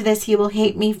listening to this, he will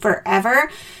hate me forever.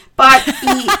 But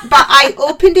I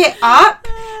opened it up.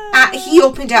 He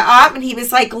opened it up and he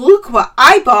was like, "Look what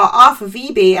I bought off of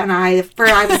eBay." And I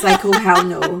was like, "Oh hell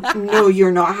no,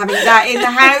 you're not having that in the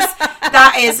house.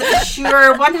 That is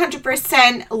sure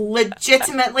 100%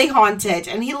 legitimately haunted."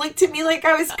 And he looked at me like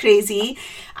I was crazy.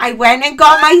 I went and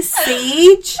got my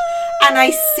sage and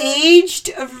I saged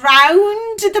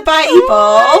around the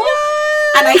Bible.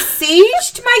 And I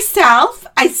saged myself.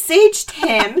 I saged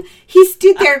him. He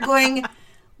stood there going,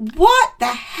 "What the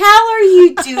hell are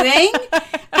you doing?"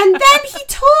 And then he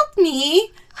told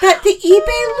me that the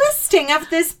eBay listing of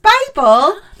this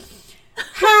Bible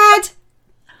had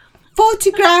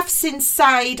photographs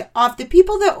inside of the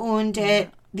people that owned it,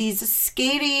 these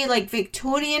scary like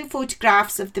Victorian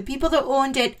photographs of the people that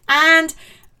owned it, and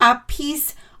a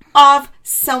piece of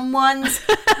someone's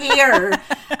hair. And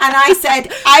I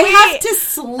said, "I have to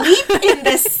sleep in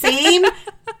the same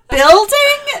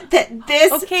building that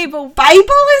this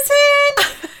Bible is in?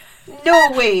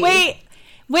 No way."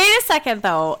 Wait a second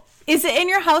though. Is it in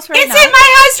your house right now? It's in my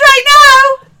house right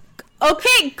now.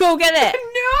 Okay, go get it.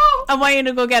 No. I want you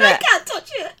to go get it. I can't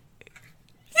touch it.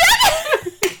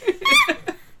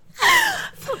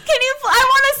 I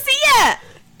want to see it.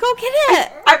 Go get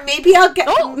it. Maybe I'll get.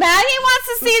 Oh, Maggie wants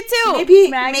to see it too.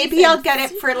 Maybe I'll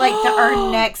get it for like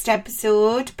our next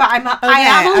episode. But I'm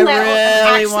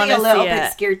actually a little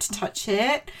bit scared to touch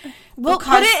it. We'll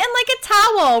put it in like a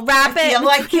towel, wrap it. I feel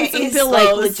like it is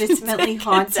like legitimately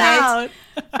haunted.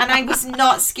 And I was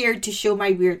not scared to show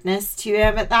my weirdness to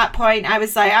him at that point. I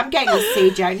was like, "I'm getting the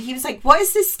sage out." And he was like, "What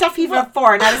is this stuff even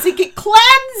for?" And I was like, "It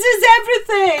cleanses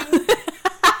everything."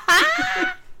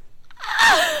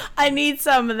 I need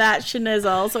some of that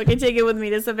schnizzle so I can take it with me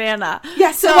to Savannah.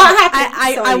 Yeah, so what happened?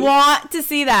 I want to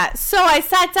see that. So I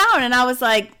sat down and I was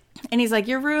like, and he's like,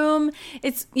 "Your room,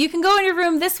 you can go in your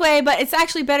room this way, but it's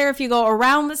actually better if you go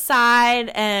around the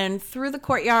side and through the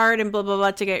courtyard and blah, blah,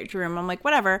 blah to get your room." I'm like,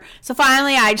 whatever. So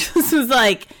finally I just was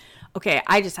like, okay,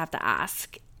 I just have to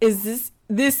ask, is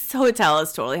this hotel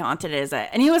is totally haunted, is it?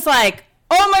 And he was like,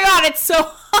 "Oh my God, it's so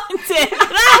haunted." And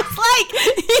I was like,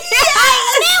 yeah,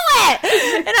 I knew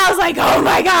it. And I was like, "Oh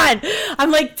my God."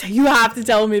 I'm like, "You have to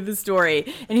tell me the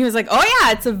story." And he was like, "Oh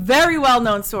yeah, it's a very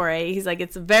well-known story." He's like,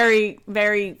 "It's very,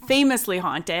 very famously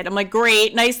haunted." I'm like,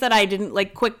 "Great. Nice that I didn't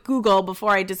like quick Google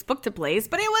before I just booked a place."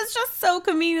 But it was just so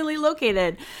conveniently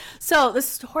located. So the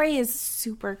story is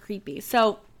super creepy.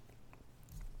 So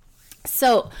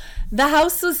the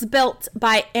house was built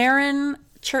by Aaron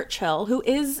Churchill, who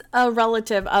is a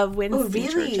relative of Winston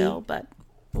Churchill, but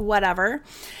whatever.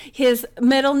 His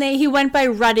middle name, he went by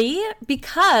Ruddy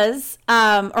because,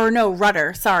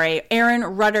 Rudder, sorry. Aaron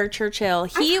Rudder Churchill.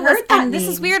 He I've was, heard that and this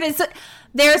name. is weird.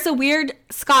 There's a weird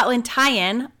Scotland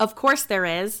tie-in. Of course there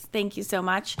is. Thank you so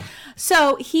much.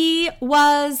 So he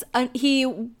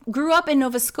grew up in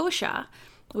Nova Scotia,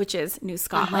 which is New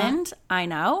Scotland. I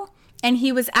know. And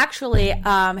he was actually,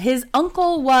 his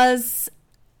uncle was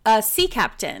a sea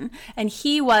captain, and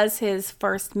he was his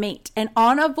first mate. And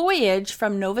on a voyage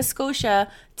from Nova Scotia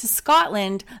to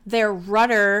Scotland, their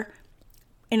rudder,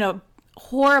 in a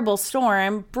horrible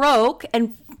storm, broke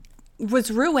and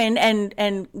was ruined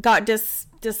and got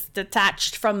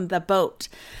detached from the boat.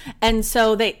 And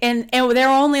so they were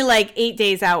only like 8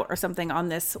 days out or something on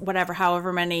this,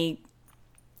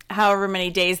 however many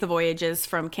days the voyage is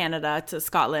from Canada to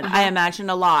Scotland. I imagine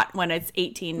a lot when it's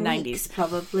 1890s. Weeks,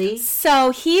 probably. So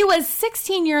he was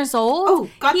 16 years old. Oh,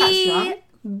 God, that's wrong.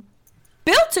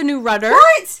 Built a new rudder.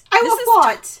 What?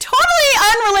 What?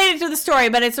 Totally unrelated to the story,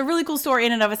 but it's a really cool story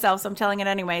in and of itself, so I'm telling it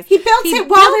anyways. He built it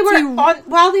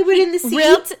while they were in the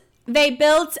sea? They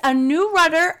built a new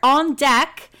rudder on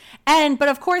deck. But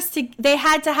of course, they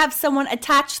had to have someone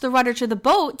attach the rudder to the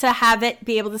boat to have it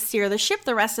be able to steer the ship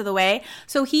the rest of the way.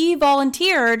 So he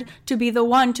volunteered to be the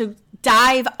one to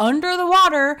dive under the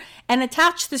water and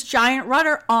attach this giant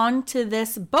rudder onto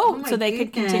this boat so they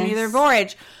could continue their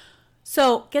voyage.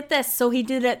 So get this. So he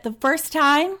did it the first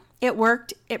time. It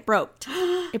worked. It broke.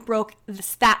 It broke.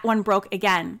 That one broke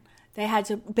again. They had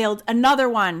to build another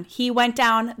one. He went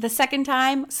down the second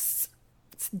time,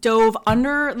 dove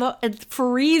under the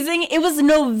freezing. It was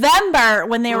November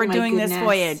when they were doing this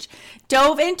voyage.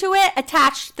 Dove into it,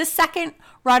 attached the second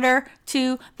rudder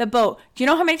to the boat. Do you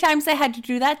know how many times they had to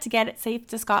do that to get it safe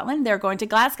to Scotland? They're going to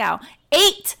Glasgow.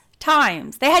 8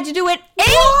 times. They had to do it 8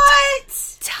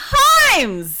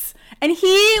 times. And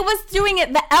he was doing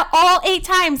it all 8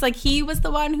 times. Like, he was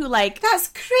the one who, like... That's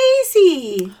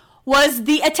crazy. Was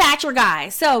the attacher guy.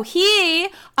 So he,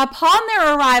 upon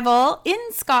their arrival in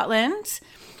Scotland...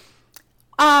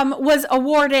 was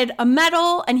awarded a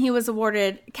medal, and he was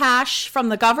awarded cash from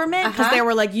the government because they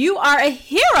were like, you are a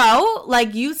hero,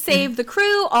 like you saved the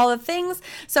crew, all the things.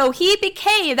 So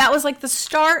that was like the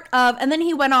start of, and then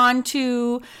he went on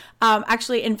to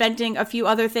actually inventing a few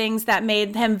other things that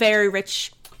made him very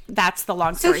rich. That's the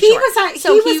long story short. He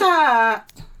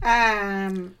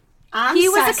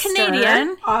was a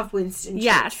Canadian of Winston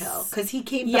Churchill, because he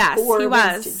came before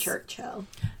Winston Churchill.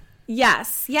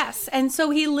 Yes. And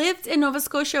so he lived in Nova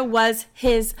Scotia, was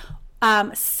his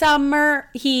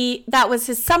that was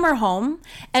his summer home,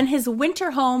 and his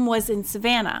winter home was in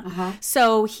Savannah.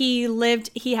 So he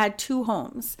had 2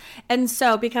 homes. And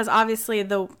so, because obviously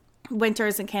the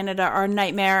winters in Canada are a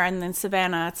nightmare, and then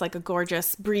Savannah, it's like a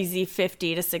gorgeous, breezy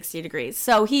 50 to 60 degrees.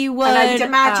 So he would... And I'd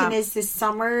imagine, is the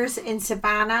summers in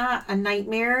Savannah a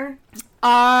nightmare?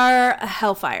 Are a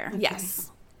hellfire, yes.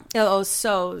 It was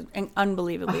so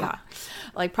unbelievably hot.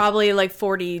 Like, probably like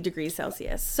 40 degrees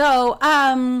Celsius. So,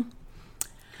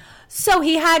 so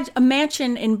he had a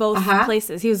mansion in both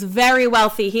places. He was very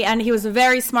wealthy. He was a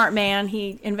very smart man.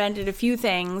 He invented a few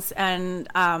things, and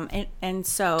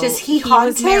so does he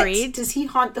haunt it? Does he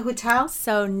haunt the hotel?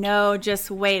 So no,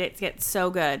 just wait. It gets so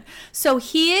good. So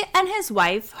he and his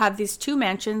wife have these 2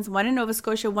 mansions, one in Nova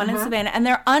Scotia, one in Savannah, and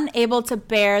they're unable to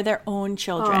bear their own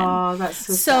children. Oh,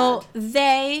 that's so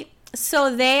sad.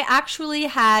 They actually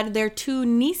had their 2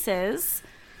 nieces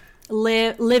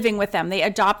living with them. They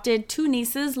adopted 2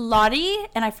 nieces, Lottie,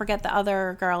 and I forget the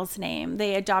other girl's name.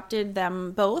 They adopted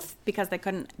them both because they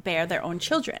couldn't bear their own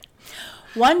children.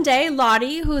 One day,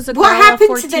 Lottie, who's a girl of 14... What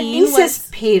happened to the nieces'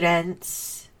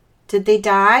 parents? Did they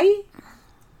die?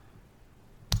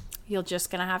 You're just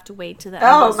going to have to wait to the end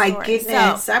of the story. Oh, my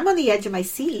goodness. I'm on the edge of my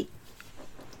seat.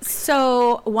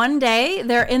 So one day,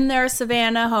 they're in their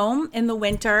Savannah home in the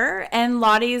winter, and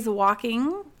Lottie's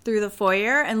walking through the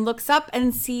foyer and looks up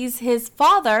and sees his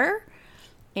father,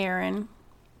 Aaron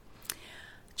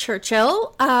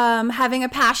Churchill, having a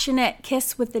passionate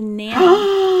kiss with the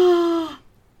nanny.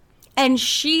 And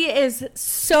she is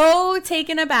so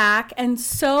taken aback and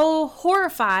so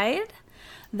horrified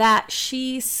that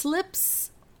she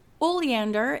slips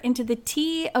oleander into the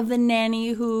tea of the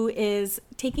nanny, who is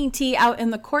taking tea out in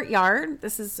the courtyard.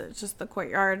 This is just the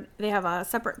courtyard. They have a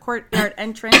separate courtyard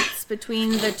entrance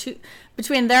between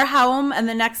their home and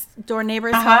the next door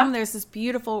neighbor's home. There's this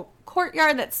beautiful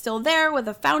courtyard that's still there with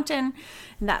a fountain,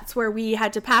 and that's where we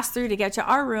had to pass through to get to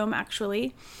our room,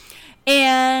 actually.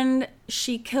 And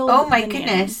she killed Oh my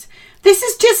goodness. This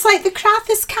is just like the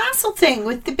Crathis Castle thing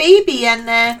with the baby and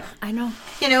the... I know.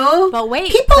 You know? But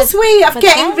wait. People's way of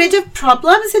getting rid of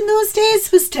problems in those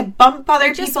days was to bump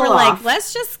other people off. Like,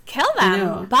 let's just kill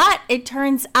them. But it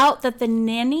turns out that the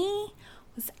nanny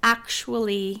was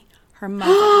actually her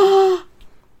mother.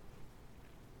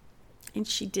 And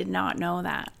she did not know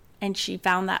that. And she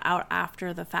found that out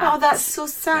after the fact. Oh, that's so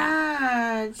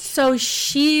sad. Yeah. So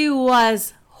she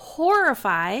was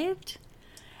horrified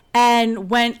and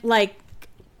went like,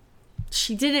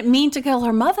 she didn't mean to kill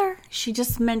her mother. She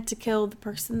just meant to kill the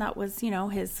person that was, you know,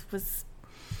 was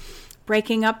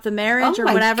breaking up the marriage or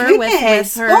whatever with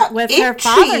her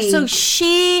father. So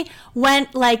she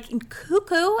went like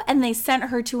cuckoo, and they sent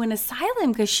her to an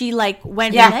asylum because she like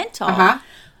went mental.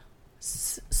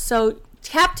 So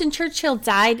Captain Churchill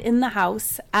died in the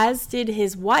house, as did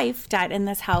his wife, died in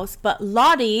this house. But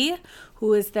Lottie,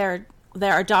 who is their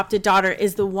adopted daughter,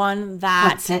 is the one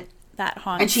that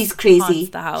haunts. And she's crazy. Haunts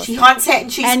the house. She haunts it,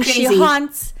 and she's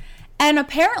crazy. And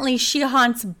apparently she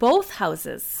haunts both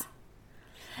houses.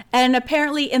 And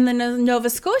apparently in the Nova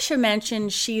Scotia mansion,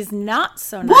 she's not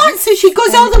so nice. What? So she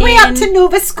goes all the way up to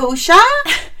Nova Scotia?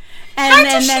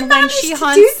 And then when she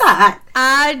haunts, do that?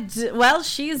 Well,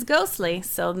 she's ghostly,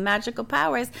 so magical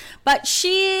powers. But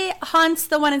she haunts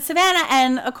the one in Savannah,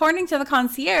 and according to the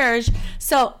concierge,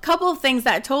 so a couple of things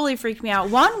that totally freaked me out.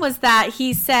 One was that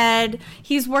he said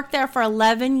he's worked there for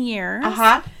 11 years.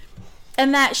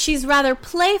 And that she's rather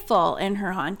playful in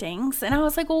her hauntings. And I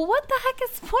was like, well, what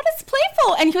is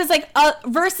playful? And he was like,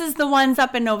 versus the ones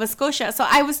up in Nova Scotia. So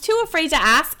I was too afraid to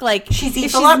ask, like, she's if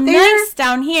she's up there? nice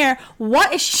down here,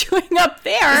 what is she doing up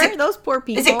there? Those poor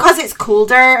people. Is it because it's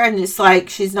colder and it's like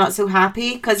she's not so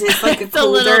happy? Because it's like it's a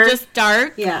little just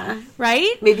dark. Yeah.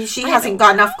 Right? Maybe she hasn't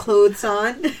got enough clothes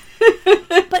on.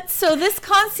 But so this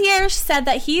concierge said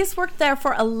that he's worked there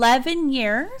for 11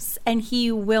 years and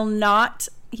he will not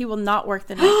work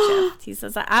the night shift. He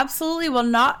says, I absolutely will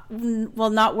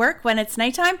not work when it's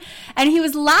nighttime. And he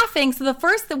was laughing. So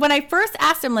when I first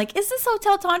asked him, like, is this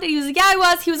hotel haunted? He was like, yeah, I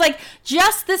was. He was like,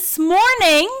 just this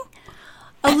morning,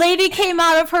 a lady came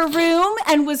out of her room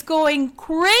and was going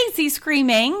crazy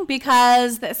screaming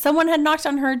because someone had knocked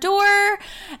on her door.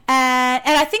 And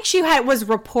I think she was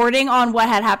reporting on what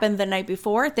had happened the night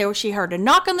before. She heard a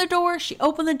knock on the door. She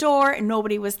opened the door and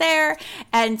nobody was there.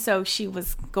 And so she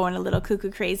was going a little cuckoo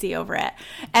crazy over it.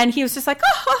 And he was just like,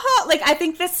 oh, like, I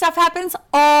think this stuff happens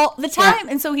all the time.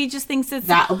 Yeah. And so he just thinks it's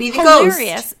that'll be the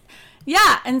hilarious. Ghost.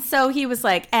 Yeah, and so he was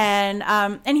like, and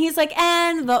he's like,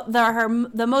 and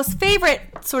the most favorite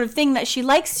sort of thing that she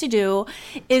likes to do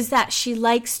is that she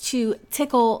likes to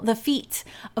tickle the feet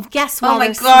of guests while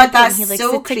they're sleeping. Oh my God, that's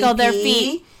so creepy. Tickle their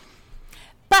feet.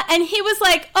 And he was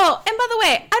like, oh, and by the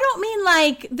way, I don't mean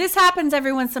like this happens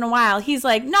every once in a while. He's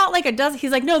like, not like a dozen.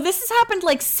 He's like, no, this has happened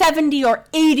like 70 or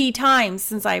 80 times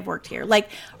since I've worked here, like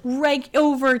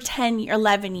over 10,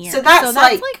 11 years. So that's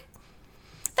like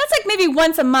that's like maybe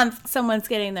once a month someone's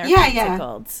getting their feet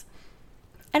tickled.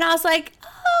 And I was like,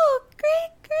 oh,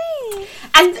 great.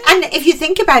 And if you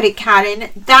think about it, Karen,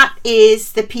 that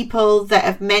is the people that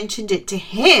have mentioned it to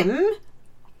him.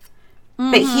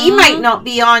 Mm-hmm. But he might not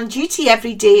be on duty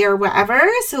every day or whatever,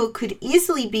 so it could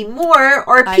easily be more.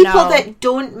 Or people that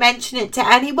don't mention it to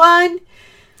anyone.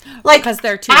 Like, because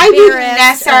they're too I wouldn't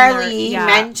necessarily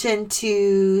mention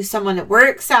to someone that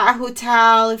works at a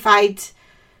hotel if I'd...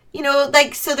 You know,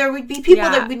 like, so there would be people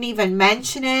that wouldn't even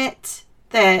mention it,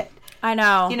 that... I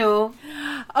know. You know.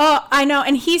 Oh, I know.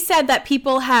 And he said that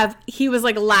people he was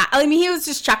like, I mean, he was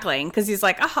just chuckling, because he's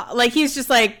like, like, he's just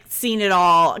like, seen it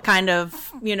all, kind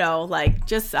of, you know, like,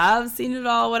 just, I've seen it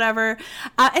all, whatever.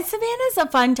 And Savannah's a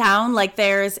fun town. Like,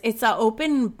 it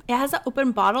has an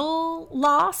open bottle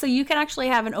law, so you can actually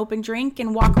have an open drink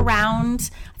and walk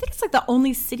around. I think it's like the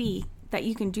only city that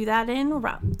you can do that in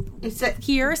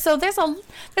here. So there's a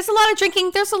lot of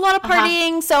drinking, there's a lot of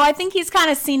partying. So I think he's kind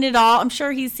of seen it all. I'm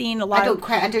sure he's seen a lot. I don't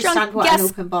quite understand what an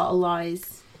open bottle law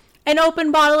is. An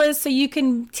open bottle is so you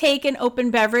can take an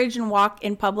open beverage and walk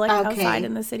in public outside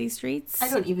in the city streets. I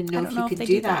don't even know if you can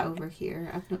do that over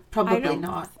here. Probably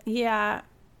not. Yeah.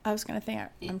 I was going to think,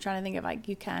 I'm trying to think if like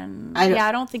you can.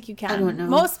 I don't think you can. I don't know.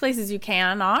 Most places you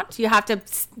cannot. You have to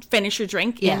finish your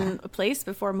drink in a place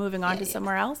before moving on to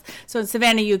somewhere else. So in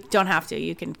Savannah, you don't have to.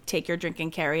 You can take your drink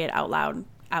and carry it out loud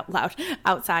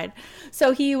outside.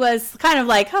 So he was kind of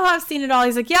like, oh, I've seen it all.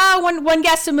 He's like, yeah, one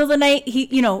guest in the middle of the night,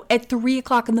 he, you know, at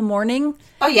 3:00 in the morning.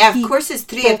 Oh yeah, of course it's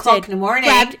 3:00 in the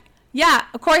morning. Yeah,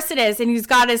 of course it is. And he's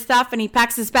got his stuff and he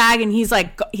packs his bag and he's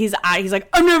like,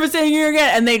 I'm never staying here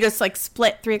again. And they just like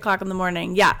split 3:00 in the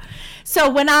morning. Yeah. So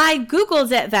when I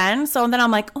Googled it then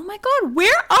I'm like, oh my God,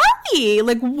 where are we?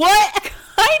 Like, what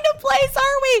kind of place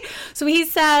are we? So he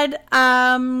said,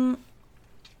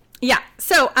 Yeah,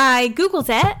 so I Googled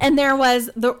it, and there was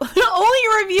the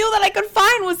only review that I could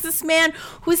find was this man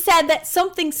who said that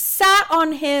something sat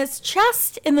on his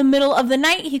chest in the middle of the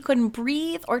night. He couldn't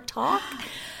breathe or talk,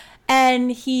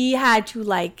 and he had to,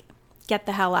 like, get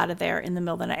the hell out of there in the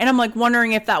middle of the night. And I'm, like,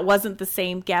 wondering if that wasn't the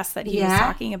same guest that he was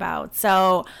talking about.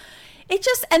 So it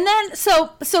just, and then,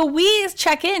 so we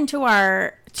check into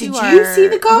our Did you see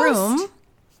the ghost? Room.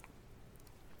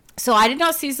 So I did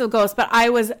not see the ghost, but I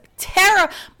was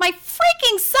terrified. My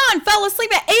freaking son fell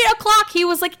asleep at 8 o'clock. He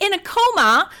was, like, in a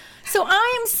coma. So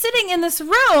I am sitting in this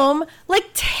room,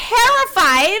 like,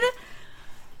 terrified.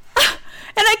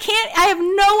 And I have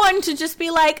no one to just be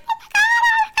like, oh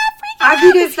my God, I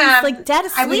got freaking out. He's, like, dead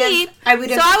asleep. I would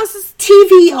have so I was just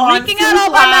TV on, freaking out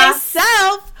all by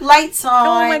myself. Lights on.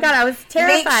 Oh my God, I was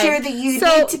terrified. Make sure that you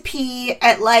need to pee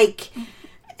at, like...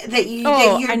 so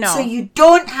you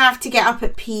don't have to get up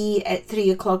at pee at 3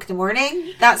 o'clock in the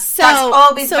morning. That's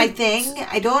always my thing.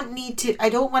 I don't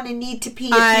want to need to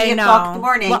pee at 3 o'clock in the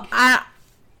morning. Well,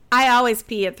 I always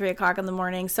pee at 3 o'clock in the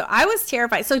morning, so I was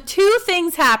terrified. So 2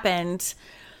 things happened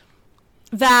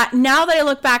that, now that I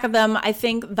look back at them, I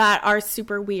think that are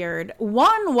super weird.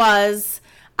 One was,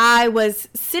 I was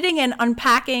sitting and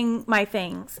unpacking my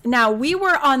things. Now, we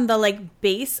were on the, like,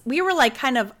 base. We were, like,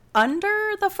 kind of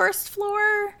under the first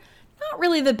floor. Not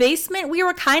really the basement. We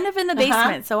were kind of in the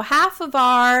basement. So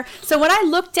so when I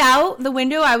looked out the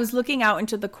window, I was looking out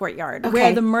into the courtyard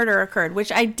where the murder occurred,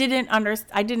 which I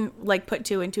didn't like put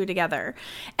 2 and 2 together.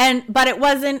 But it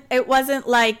wasn't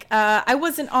like, I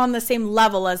wasn't on the same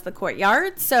level as the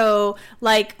courtyard. So,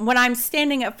 like, when I'm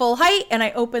standing at full height and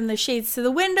I open the shades to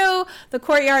the window, the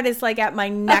courtyard is, like, at my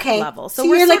neck level. So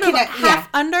we're sort of half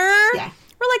under. Yeah.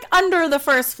 We're, like, under the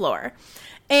first floor.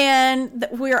 And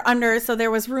we were under, so there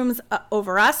was rooms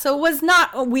over us. So it was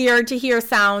not weird to hear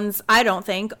sounds, I don't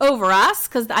think, over us.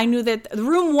 Because I knew that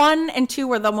room 1 and 2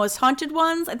 were the most haunted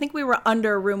ones. I think we were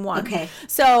under room 1. Okay.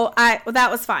 So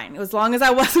that was fine. As long as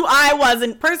I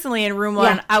wasn't personally in room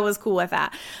 1, I was cool with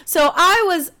that. So I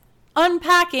was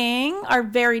unpacking our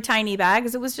very tiny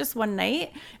bags. It was just one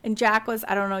night. And Jack was,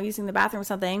 I don't know, using the bathroom or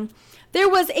something. There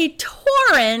was a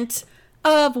torrent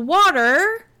of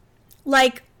water,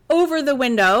 like, over the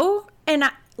window, and,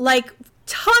 like,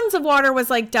 tons of water was,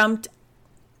 like, dumped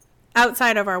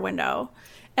outside of our window.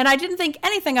 And I didn't think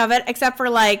anything of it except for,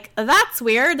 like, that's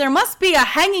weird. There must be a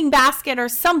hanging basket or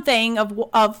something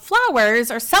of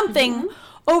flowers or something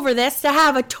over this to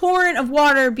have a torrent of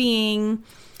water being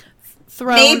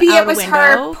thrown Maybe out it was a window.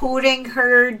 her pouring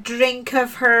her drink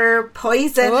of her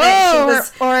poison that she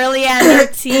was Oleander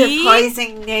tea.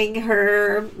 poisoning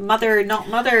her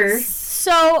mother.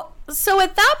 So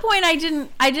at that point, I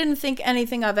didn't think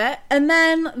anything of it, and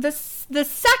then the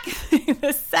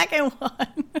second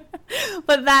one,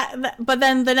 but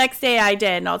then the next day I did,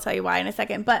 and I'll tell you why in a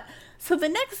second. But so the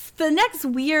next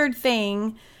weird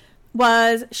thing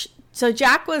was, so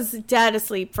Jack was dead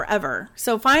asleep forever.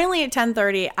 So finally at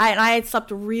 10:30, I had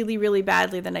slept really, really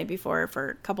badly the night before for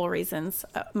a couple of reasons,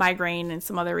 migraine and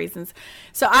some other reasons.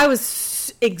 So I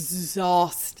was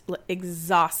exhausted,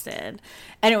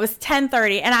 and it was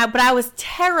 10:30, but I was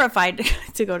terrified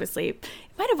to go to sleep.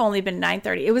 It might have only been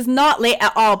 9:30. It was not late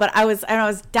at all, but I was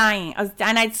dying.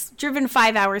 And I'd driven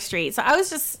 5 hours straight, so I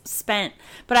was just spent.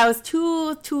 But I was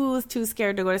too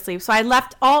scared to go to sleep. So I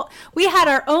left we had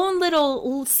our own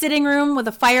little sitting room with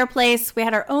a fireplace. We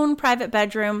had our own private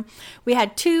bedroom. We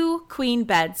had 2 queen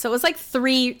beds. So it was like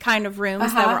 3 kind of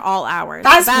rooms that were all ours.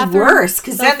 That's worse,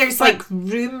 because then there's, like,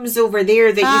 rooms over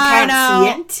there that you can't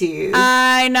see into.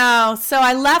 I know. So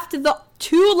I left the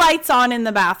 2 lights on in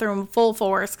the bathroom full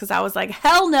force, because I was like,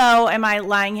 hell no, am I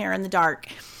lying here in the dark?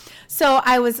 So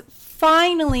I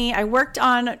worked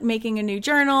on making a new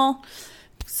journal.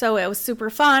 So it was super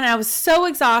fun. I was so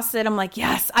exhausted. I'm like,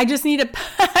 yes, I need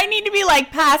to be,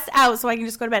 like, passed out so I can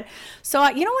just go to bed. So,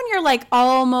 when you're, like,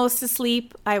 almost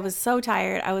asleep, I was so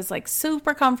tired. I was, like,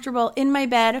 super comfortable in my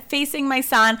bed facing my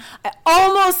son. I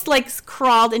almost, like,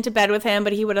 crawled into bed with him,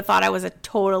 but he would have thought I was a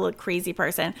total crazy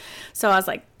person. So I was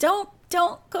like, don't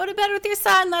go to bed with your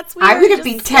son. That's weird. I would have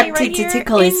been tempted to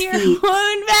tickle his feet. In your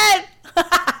own bed.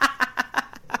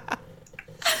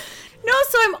 No,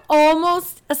 so I'm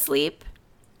almost asleep.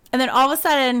 And then all of a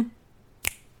sudden,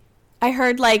 I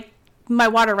heard, like, my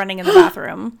water running in the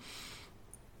bathroom.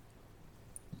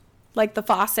 Like, the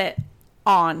faucet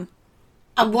on.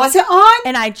 Was it on?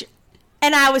 And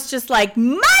I was just like,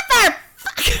 motherfucker!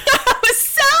 I was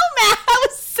so mad.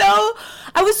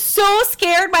 I was so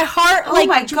scared. My heart, oh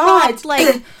my dropped, God.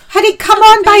 Like, had it come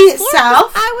on by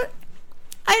itself?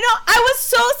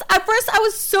 At first I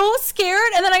was so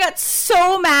scared, and then I got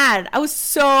so mad. I was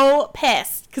so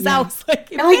pissed. Because I was like,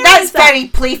 that's very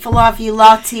playful of you,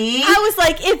 Lottie. I was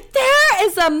like, if there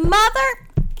is a mother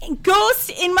ghost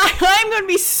in my, I'm going to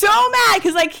be so mad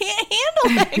because I can't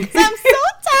handle it because I'm so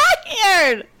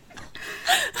tired.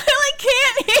 I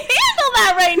can't handle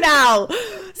that right now.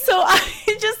 So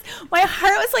my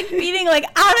heart was like beating like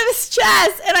out of his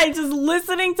chest, and I just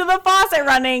listening to the faucet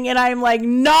running, and I'm like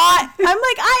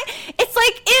it's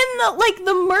like in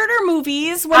the murder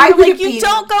movies when you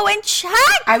don't go and check.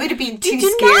 I would have been too scared.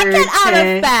 You do not get out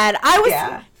of bed. I was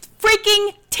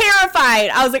freaking terrified.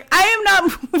 I was like, I am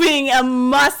not moving a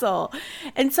muscle.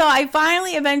 And so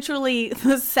eventually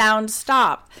the sound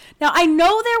stopped. Now I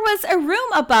know there was a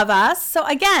room above us. So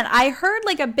again, I heard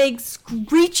like a big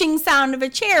screeching sound of a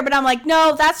chair, but I'm like,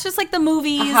 no, that's just like the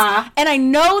movies. And I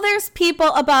know there's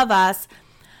people above us.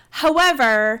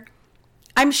 However,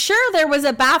 I'm sure there was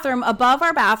a bathroom above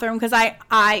our bathroom because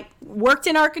I worked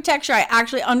in architecture. I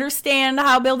actually understand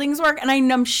how buildings work, and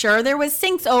I'm sure there was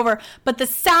sinks over. But the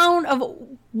sound of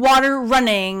water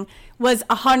running was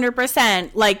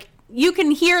 100%. Like, you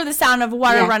can hear the sound of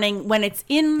water running when it's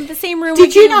in the same room.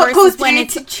 Did you not go through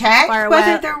to check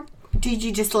whether there? Did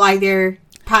you just lie there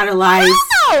paralyzed?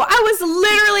 No, I was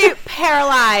literally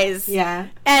paralyzed. Yeah.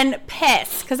 And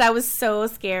pissed because I was so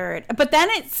scared. But then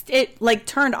it like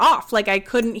turned off. Like I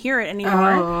couldn't hear it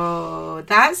anymore. Oh,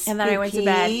 that's spooky. And then I went to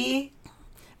bed.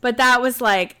 But that was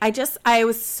like, I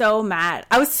was so mad.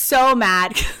 I was so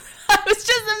mad. I was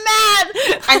just mad.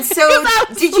 And so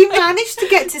did you manage to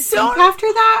get to sleep after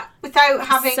that without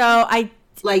having... So I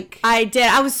did.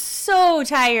 I was so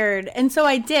tired. And so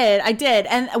I did.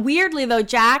 And weirdly, though,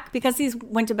 Jack, because he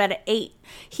went to bed at 8,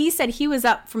 he said he was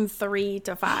up from 3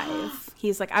 to 5.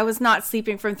 He's like, I was not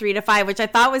sleeping from 3 to 5, which I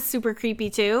thought was super creepy,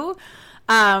 too.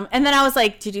 And then I was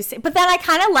like, did you say? But then I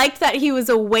kind of liked that he was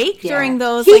awake during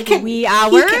those wee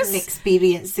hours. He can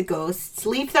experience the ghosts.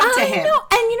 Leave them to him. And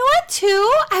you know what,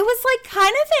 too? I was like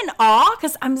kind of in awe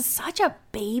because I'm such a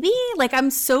baby. Like, I'm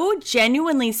so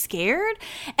genuinely scared.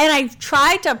 And I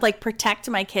tried to like protect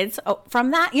my kids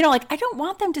from that. You know, like I don't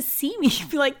want them to see me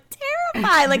be like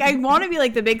terrified. Like I want to be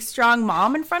like the big strong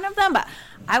mom in front of them, but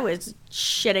I was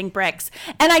shitting bricks.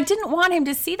 And I didn't want him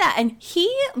to see that. And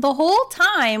he, the whole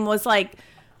time, was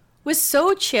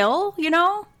so chill, you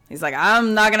know? He's like,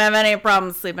 I'm not going to have any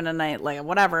problems sleeping at night. Like,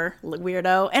 whatever,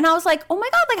 weirdo. And I was like, oh my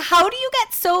God, like, how do you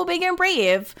get so big and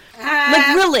brave? Like,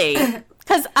 really?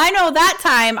 Because I know that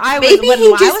time I was... Maybe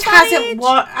he just hasn't...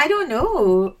 I don't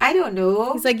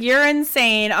know. He's like, you're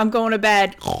insane. I'm going to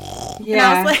bed. Yeah. And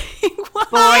I was like,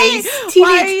 boys.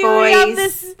 Teenage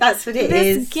boys. That's what it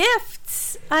is. This gift.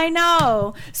 I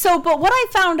know. So, but what I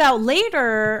found out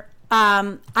later,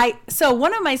 so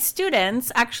one of my students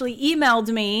actually emailed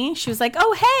me. She was like,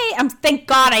 "Oh, hey!" Thank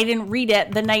God I didn't read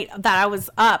it the night that I was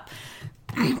up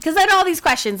because I had all these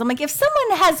questions. I'm like, if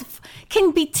someone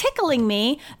can be tickling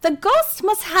me, the ghost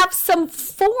must have some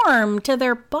form to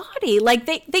their body. Like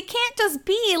they can't just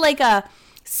be like a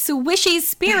swishy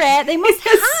spirit. They must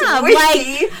have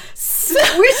they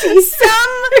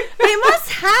must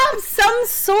have some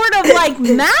sort of like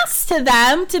mass to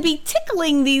them to be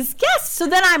tickling these guests. So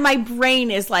then my brain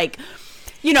is like,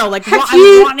 you know, like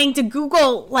I'm wanting to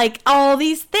Google like all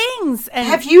these things. And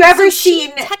have you ever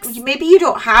seen, maybe you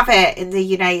don't have it in the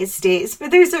United States,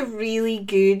 but there's a really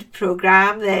good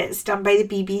program that's done by the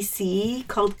BBC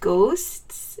called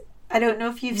Ghosts. I don't know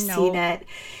if you've seen it.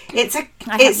 It's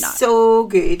so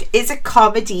good. It's a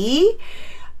comedy,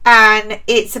 and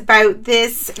it's about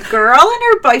this girl and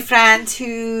her boyfriend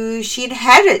who she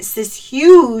inherits this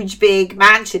huge big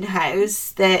mansion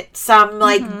house that some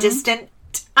like distant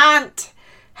aunt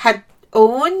had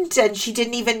owned, and she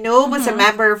didn't even know was a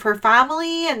member of her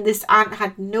family, and this aunt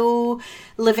had no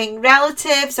living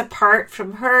relatives apart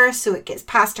from her, so it gets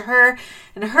passed to her,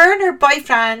 and her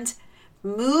boyfriend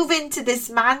move into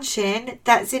this mansion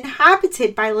that's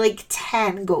inhabited by like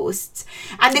 10 ghosts,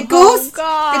 and the ghosts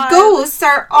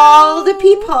are all the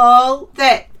people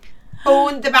that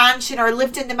owned the mansion or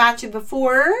lived in the mansion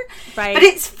before. Right. But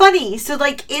it's funny. So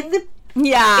like in the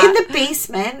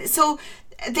basement, so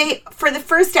they, for the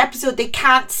first episode, they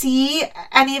can't see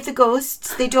any of the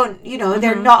ghosts. They don't, you know,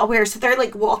 they're not aware. So they're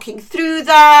like walking through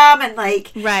them and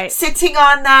like sitting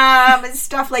on them and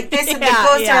stuff like this. And the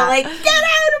ghosts are like, get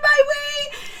out of my way.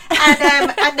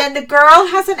 And then the girl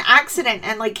has an accident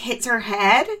and like hits her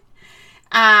head.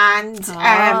 And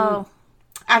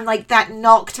like that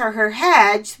knocked her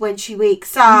head when she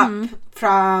wakes up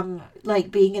from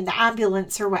like being in the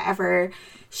ambulance or whatever,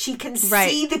 she can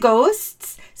see the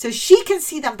ghosts. So she can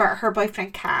see them, but her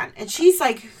boyfriend can't. And she's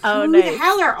like, who the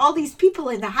hell are all these people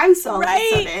in the house all of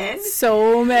a sudden?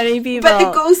 So many people. But the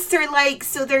ghosts are like,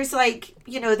 so there's like,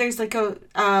 you know, there's like a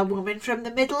woman from the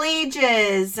Middle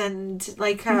Ages and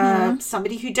like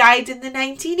somebody who died in the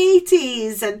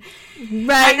 1980s. And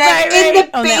then in the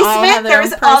basement,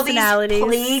 there's all these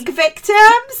plague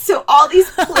victims. So all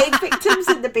these plague victims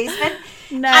in the basement.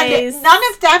 Nice. And none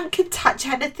of them can touch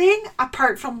anything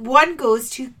apart from one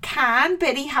ghost who can,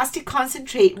 but he has to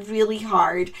concentrate really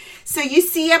hard. So you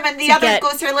see him and the other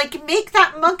ghosts are like, make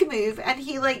that mug move. And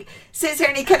he like sits there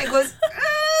and he kind of goes,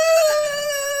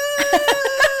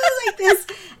 like this.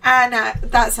 And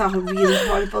that's a really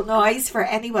horrible noise for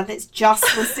anyone that's just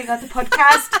listening on the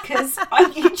podcast, because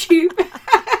on YouTube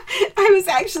I was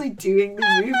actually doing the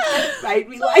movement. I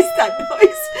realised that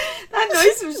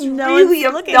noise was really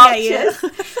obnoxious.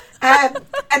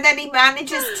 And then he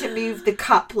manages to move the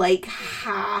cup like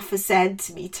half a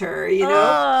centimetre, you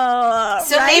know.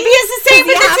 So maybe it's the same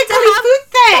with the tickly food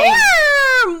thing.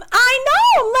 I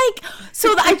know, like,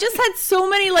 so I just had so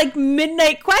many like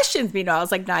midnight questions. You know, I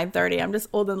was like 9:30. I'm just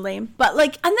old and lame, but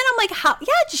like, and then I'm like, how?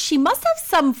 Yeah, she must have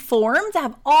some form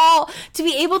to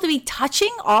be able to be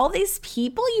touching all these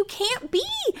people. You can't be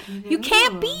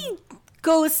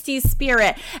ghosty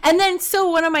spirit. And then so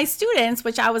one of my students,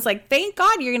 which I was like, thank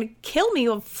God you're gonna kill me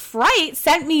with fright,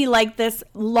 sent me like this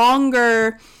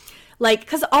longer, like,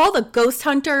 because all the ghost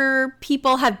hunter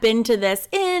people have been to this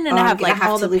inn and have like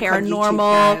all the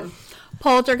paranormal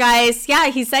poltergeist. Yeah,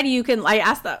 he said you can, I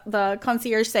asked the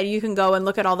concierge said you can go and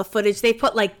look at all the footage. They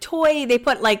put like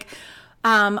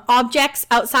objects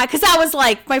outside, because that was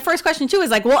like my first question too,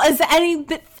 is like, well, is any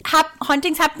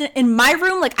huntings happening in my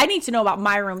room? Like, I need to know about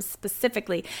my room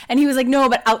specifically. And he was like, no,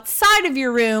 but outside of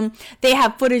your room they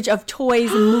have footage of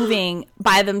toys moving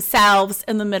by themselves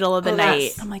in the middle of the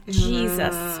night. I'm like,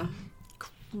 Jesus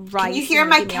Christ. Can you hear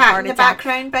my cat in the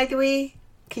background, by the way?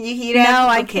 Can you hear him? No,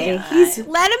 I can't. Let him in.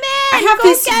 I have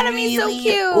this really so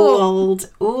cute.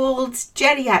 old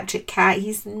geriatric cat.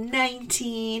 He's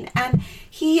 19 and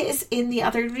he is in the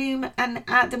other room, and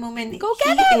at the moment he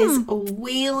is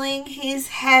wailing his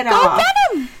head off. Go get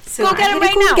him. So go get him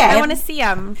right now. I want to see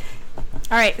him.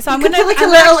 All right, so I'm going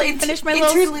to finish my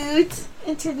interlude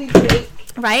break.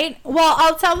 Right? Well,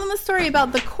 I'll tell them a story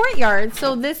about the courtyard.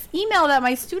 So this email that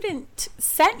my student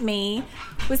sent me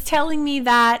was telling me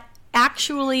that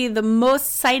actually the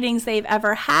most sightings they've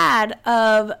ever had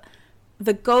of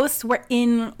the ghosts were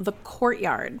in the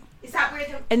courtyard. Is that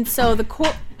where and so the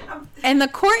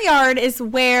courtyard is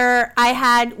where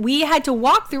we had to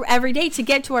walk through every day to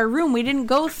get to our room. We didn't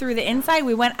go through the inside.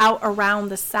 We went out around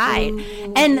the side.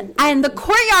 Ooh. And the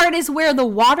courtyard is where the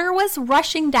water was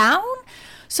rushing down.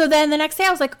 So then the next day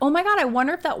I was like, oh my God, I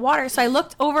wonder if that water. So I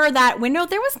looked over that window.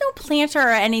 There was no planter or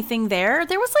anything there.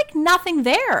 There was like nothing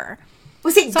there.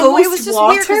 Was it ghost it was just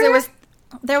water? Weird because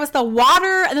there was the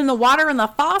water and then the water in the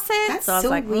faucet. That's so I was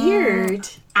like, weird.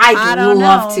 I'd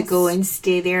love to go and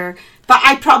stay there, but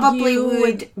I probably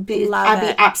would be. I'd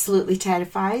be absolutely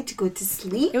terrified to go to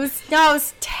sleep. I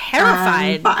was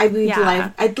terrified. But I would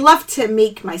I'd love to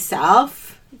make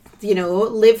myself,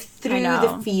 live through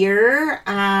the fear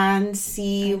and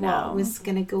see what was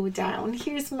going to go down.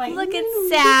 Here's my look at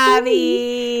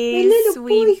Savvy, my little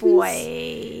sweet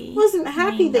boy. Wasn't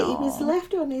happy that he was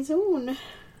left on his own.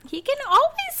 He can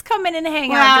always come in and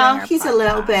hang out. Well, he's a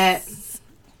little bit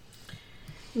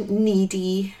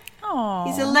needy. Oh,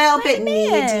 he's a little bit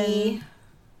needy.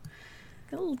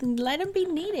 Let him be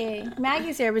needy.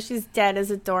 Maggie's here, but she's dead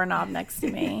as a doorknob next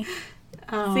to me.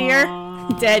 See her?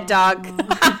 Dead dog.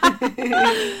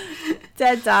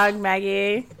 Dead dog,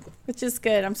 Maggie. Which is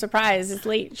good. I'm surprised. It's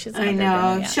late. I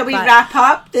know. Shall we wrap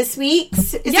up this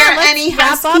week's? Is there any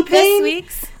housekeeping? This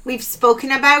week's? We've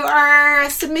spoken about our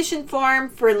submission form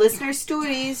for listener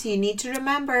stories. You need to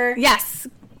remember. Yes.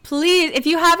 Please, if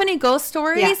you have any ghost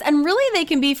stories, and really they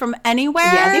can be from anywhere.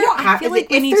 Yeah, they don't have to. If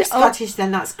they're Scottish,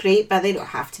 then that's great, but they don't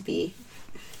have to be.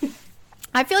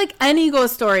 I feel like any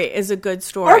ghost story is a good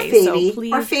story. Or fairy. So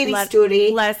please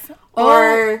story.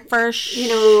 For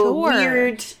sure.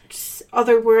 Weird,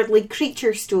 otherworldly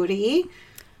creature story.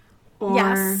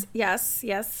 Or Yes.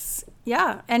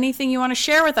 Yeah. Anything you want to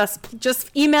share with us,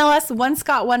 just email us,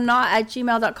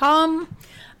 onescott1not@gmail.com.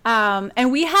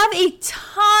 And we have a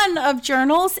ton of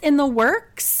journals in the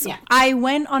works. Yeah. I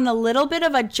went on a little bit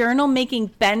of a journal making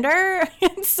bender.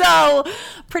 So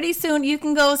pretty soon you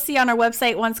can go see on our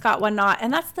website, One Scott, One Knot.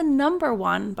 And that's the number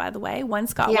one, by the way,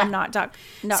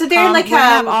 onescott1knot.com. So they're like we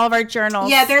have all of our journals.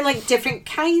 Yeah, they're like different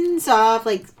kinds of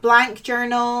like blank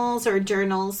journals or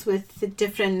journals with the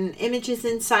different images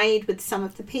inside with some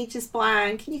of the pages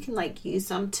blank. And you can like use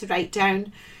them to write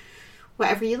down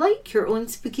whatever you like, your own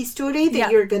spooky story that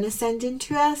you're going to send in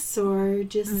to us, or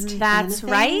just that's anything.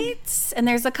 Right. And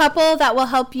there's a couple that will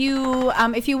help you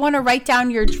if you want to write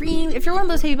down your dream. If you're one of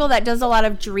those people that does a lot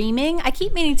of dreaming, I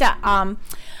keep meaning to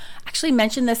actually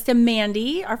mention this to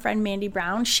Mandy, our friend Mandy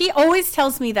Brown. She always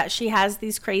tells me that she has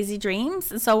these crazy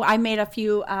dreams, and so I made a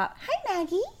few. Hi,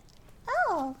 Maggie.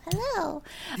 Oh, hello.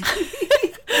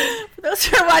 For those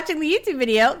who are watching the YouTube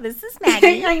video, this is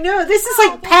Maggie. I know. This is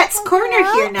like Pet's Corner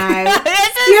here now.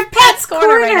 This is You're Pet's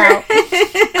Corner right now.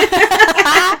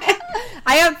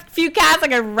 I have a few cats I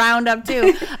can round up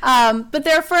too. But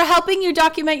they're for helping you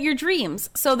document your dreams.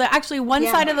 So actually one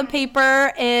side of the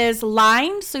paper is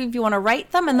lined, so if you want to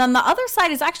write them, and then the other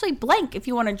side is actually blank if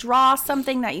you want to draw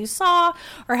something that you saw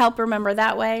or help remember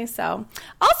that way. So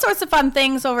all sorts of fun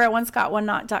things over at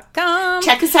onescott1knot.com.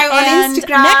 Check us out on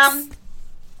Instagram.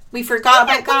 We forgot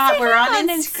about that. We're on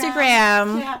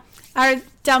Instagram. Yeah. Our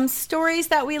dumb stories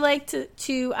that we like to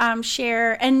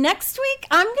share. And next week,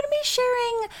 I'm going to be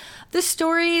sharing the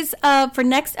stories for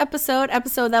next episode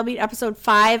that'll be episode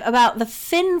 5, about the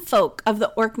Finn folk of the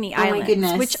Orkney Islands. My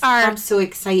goodness. Which are I'm so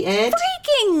excited.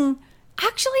 Freaking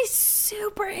actually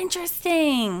super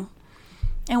interesting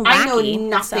and wacky. I know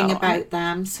nothing about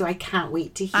them, so I can't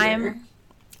wait to hear.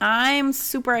 I'm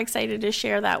super excited to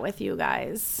share that with you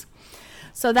guys.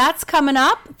 So that's coming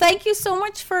up. Thank you so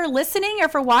much for listening or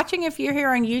for watching if you're here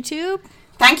on YouTube.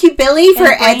 Thank you, Billy, for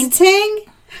editing.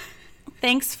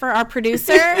 Thanks for our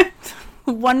producer,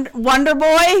 Wonder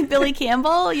Boy, Billy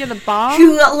Campbell. You're the bomb.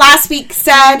 Who last week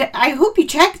said, I hope you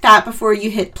checked that before you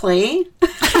hit play.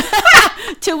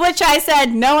 To which I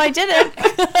said, no, I didn't.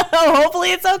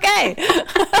 Hopefully it's okay.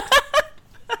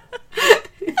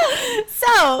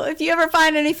 So, if you ever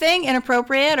find anything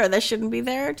inappropriate or that shouldn't be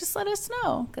there, just let us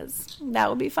know, because that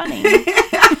would be funny.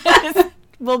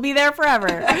 We'll be there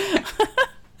forever.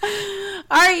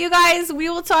 All right, you guys, we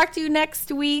will talk to you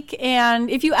next week. And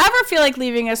if you ever feel like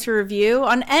leaving us a review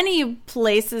on any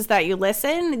places that you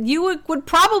listen, you would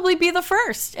probably be the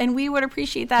first, and we would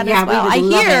appreciate that as well.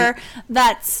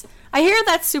 I hear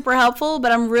that's super helpful,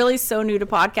 but I'm really so new to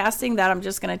podcasting that I'm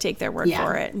just going to take their word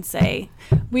for it and say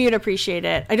we would appreciate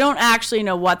it. I don't actually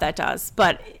know what that does,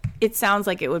 but it sounds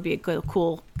like it would be a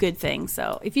cool, good thing.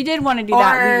 So if you did want to do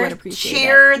that, we would appreciate it.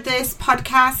 Share this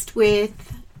podcast with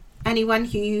anyone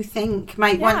who you think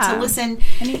might want to listen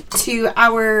to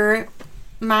our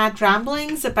mad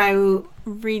ramblings about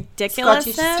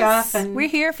ridiculousness Scottish stuff. And we're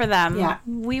here for them. Yeah.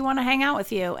 We want to hang out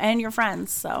with you and your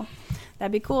friends, so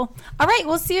that'd be cool. All right,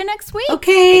 we'll see you next week.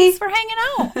 Okay. Thanks for hanging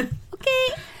out. Okay.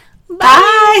 Bye.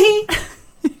 Bye.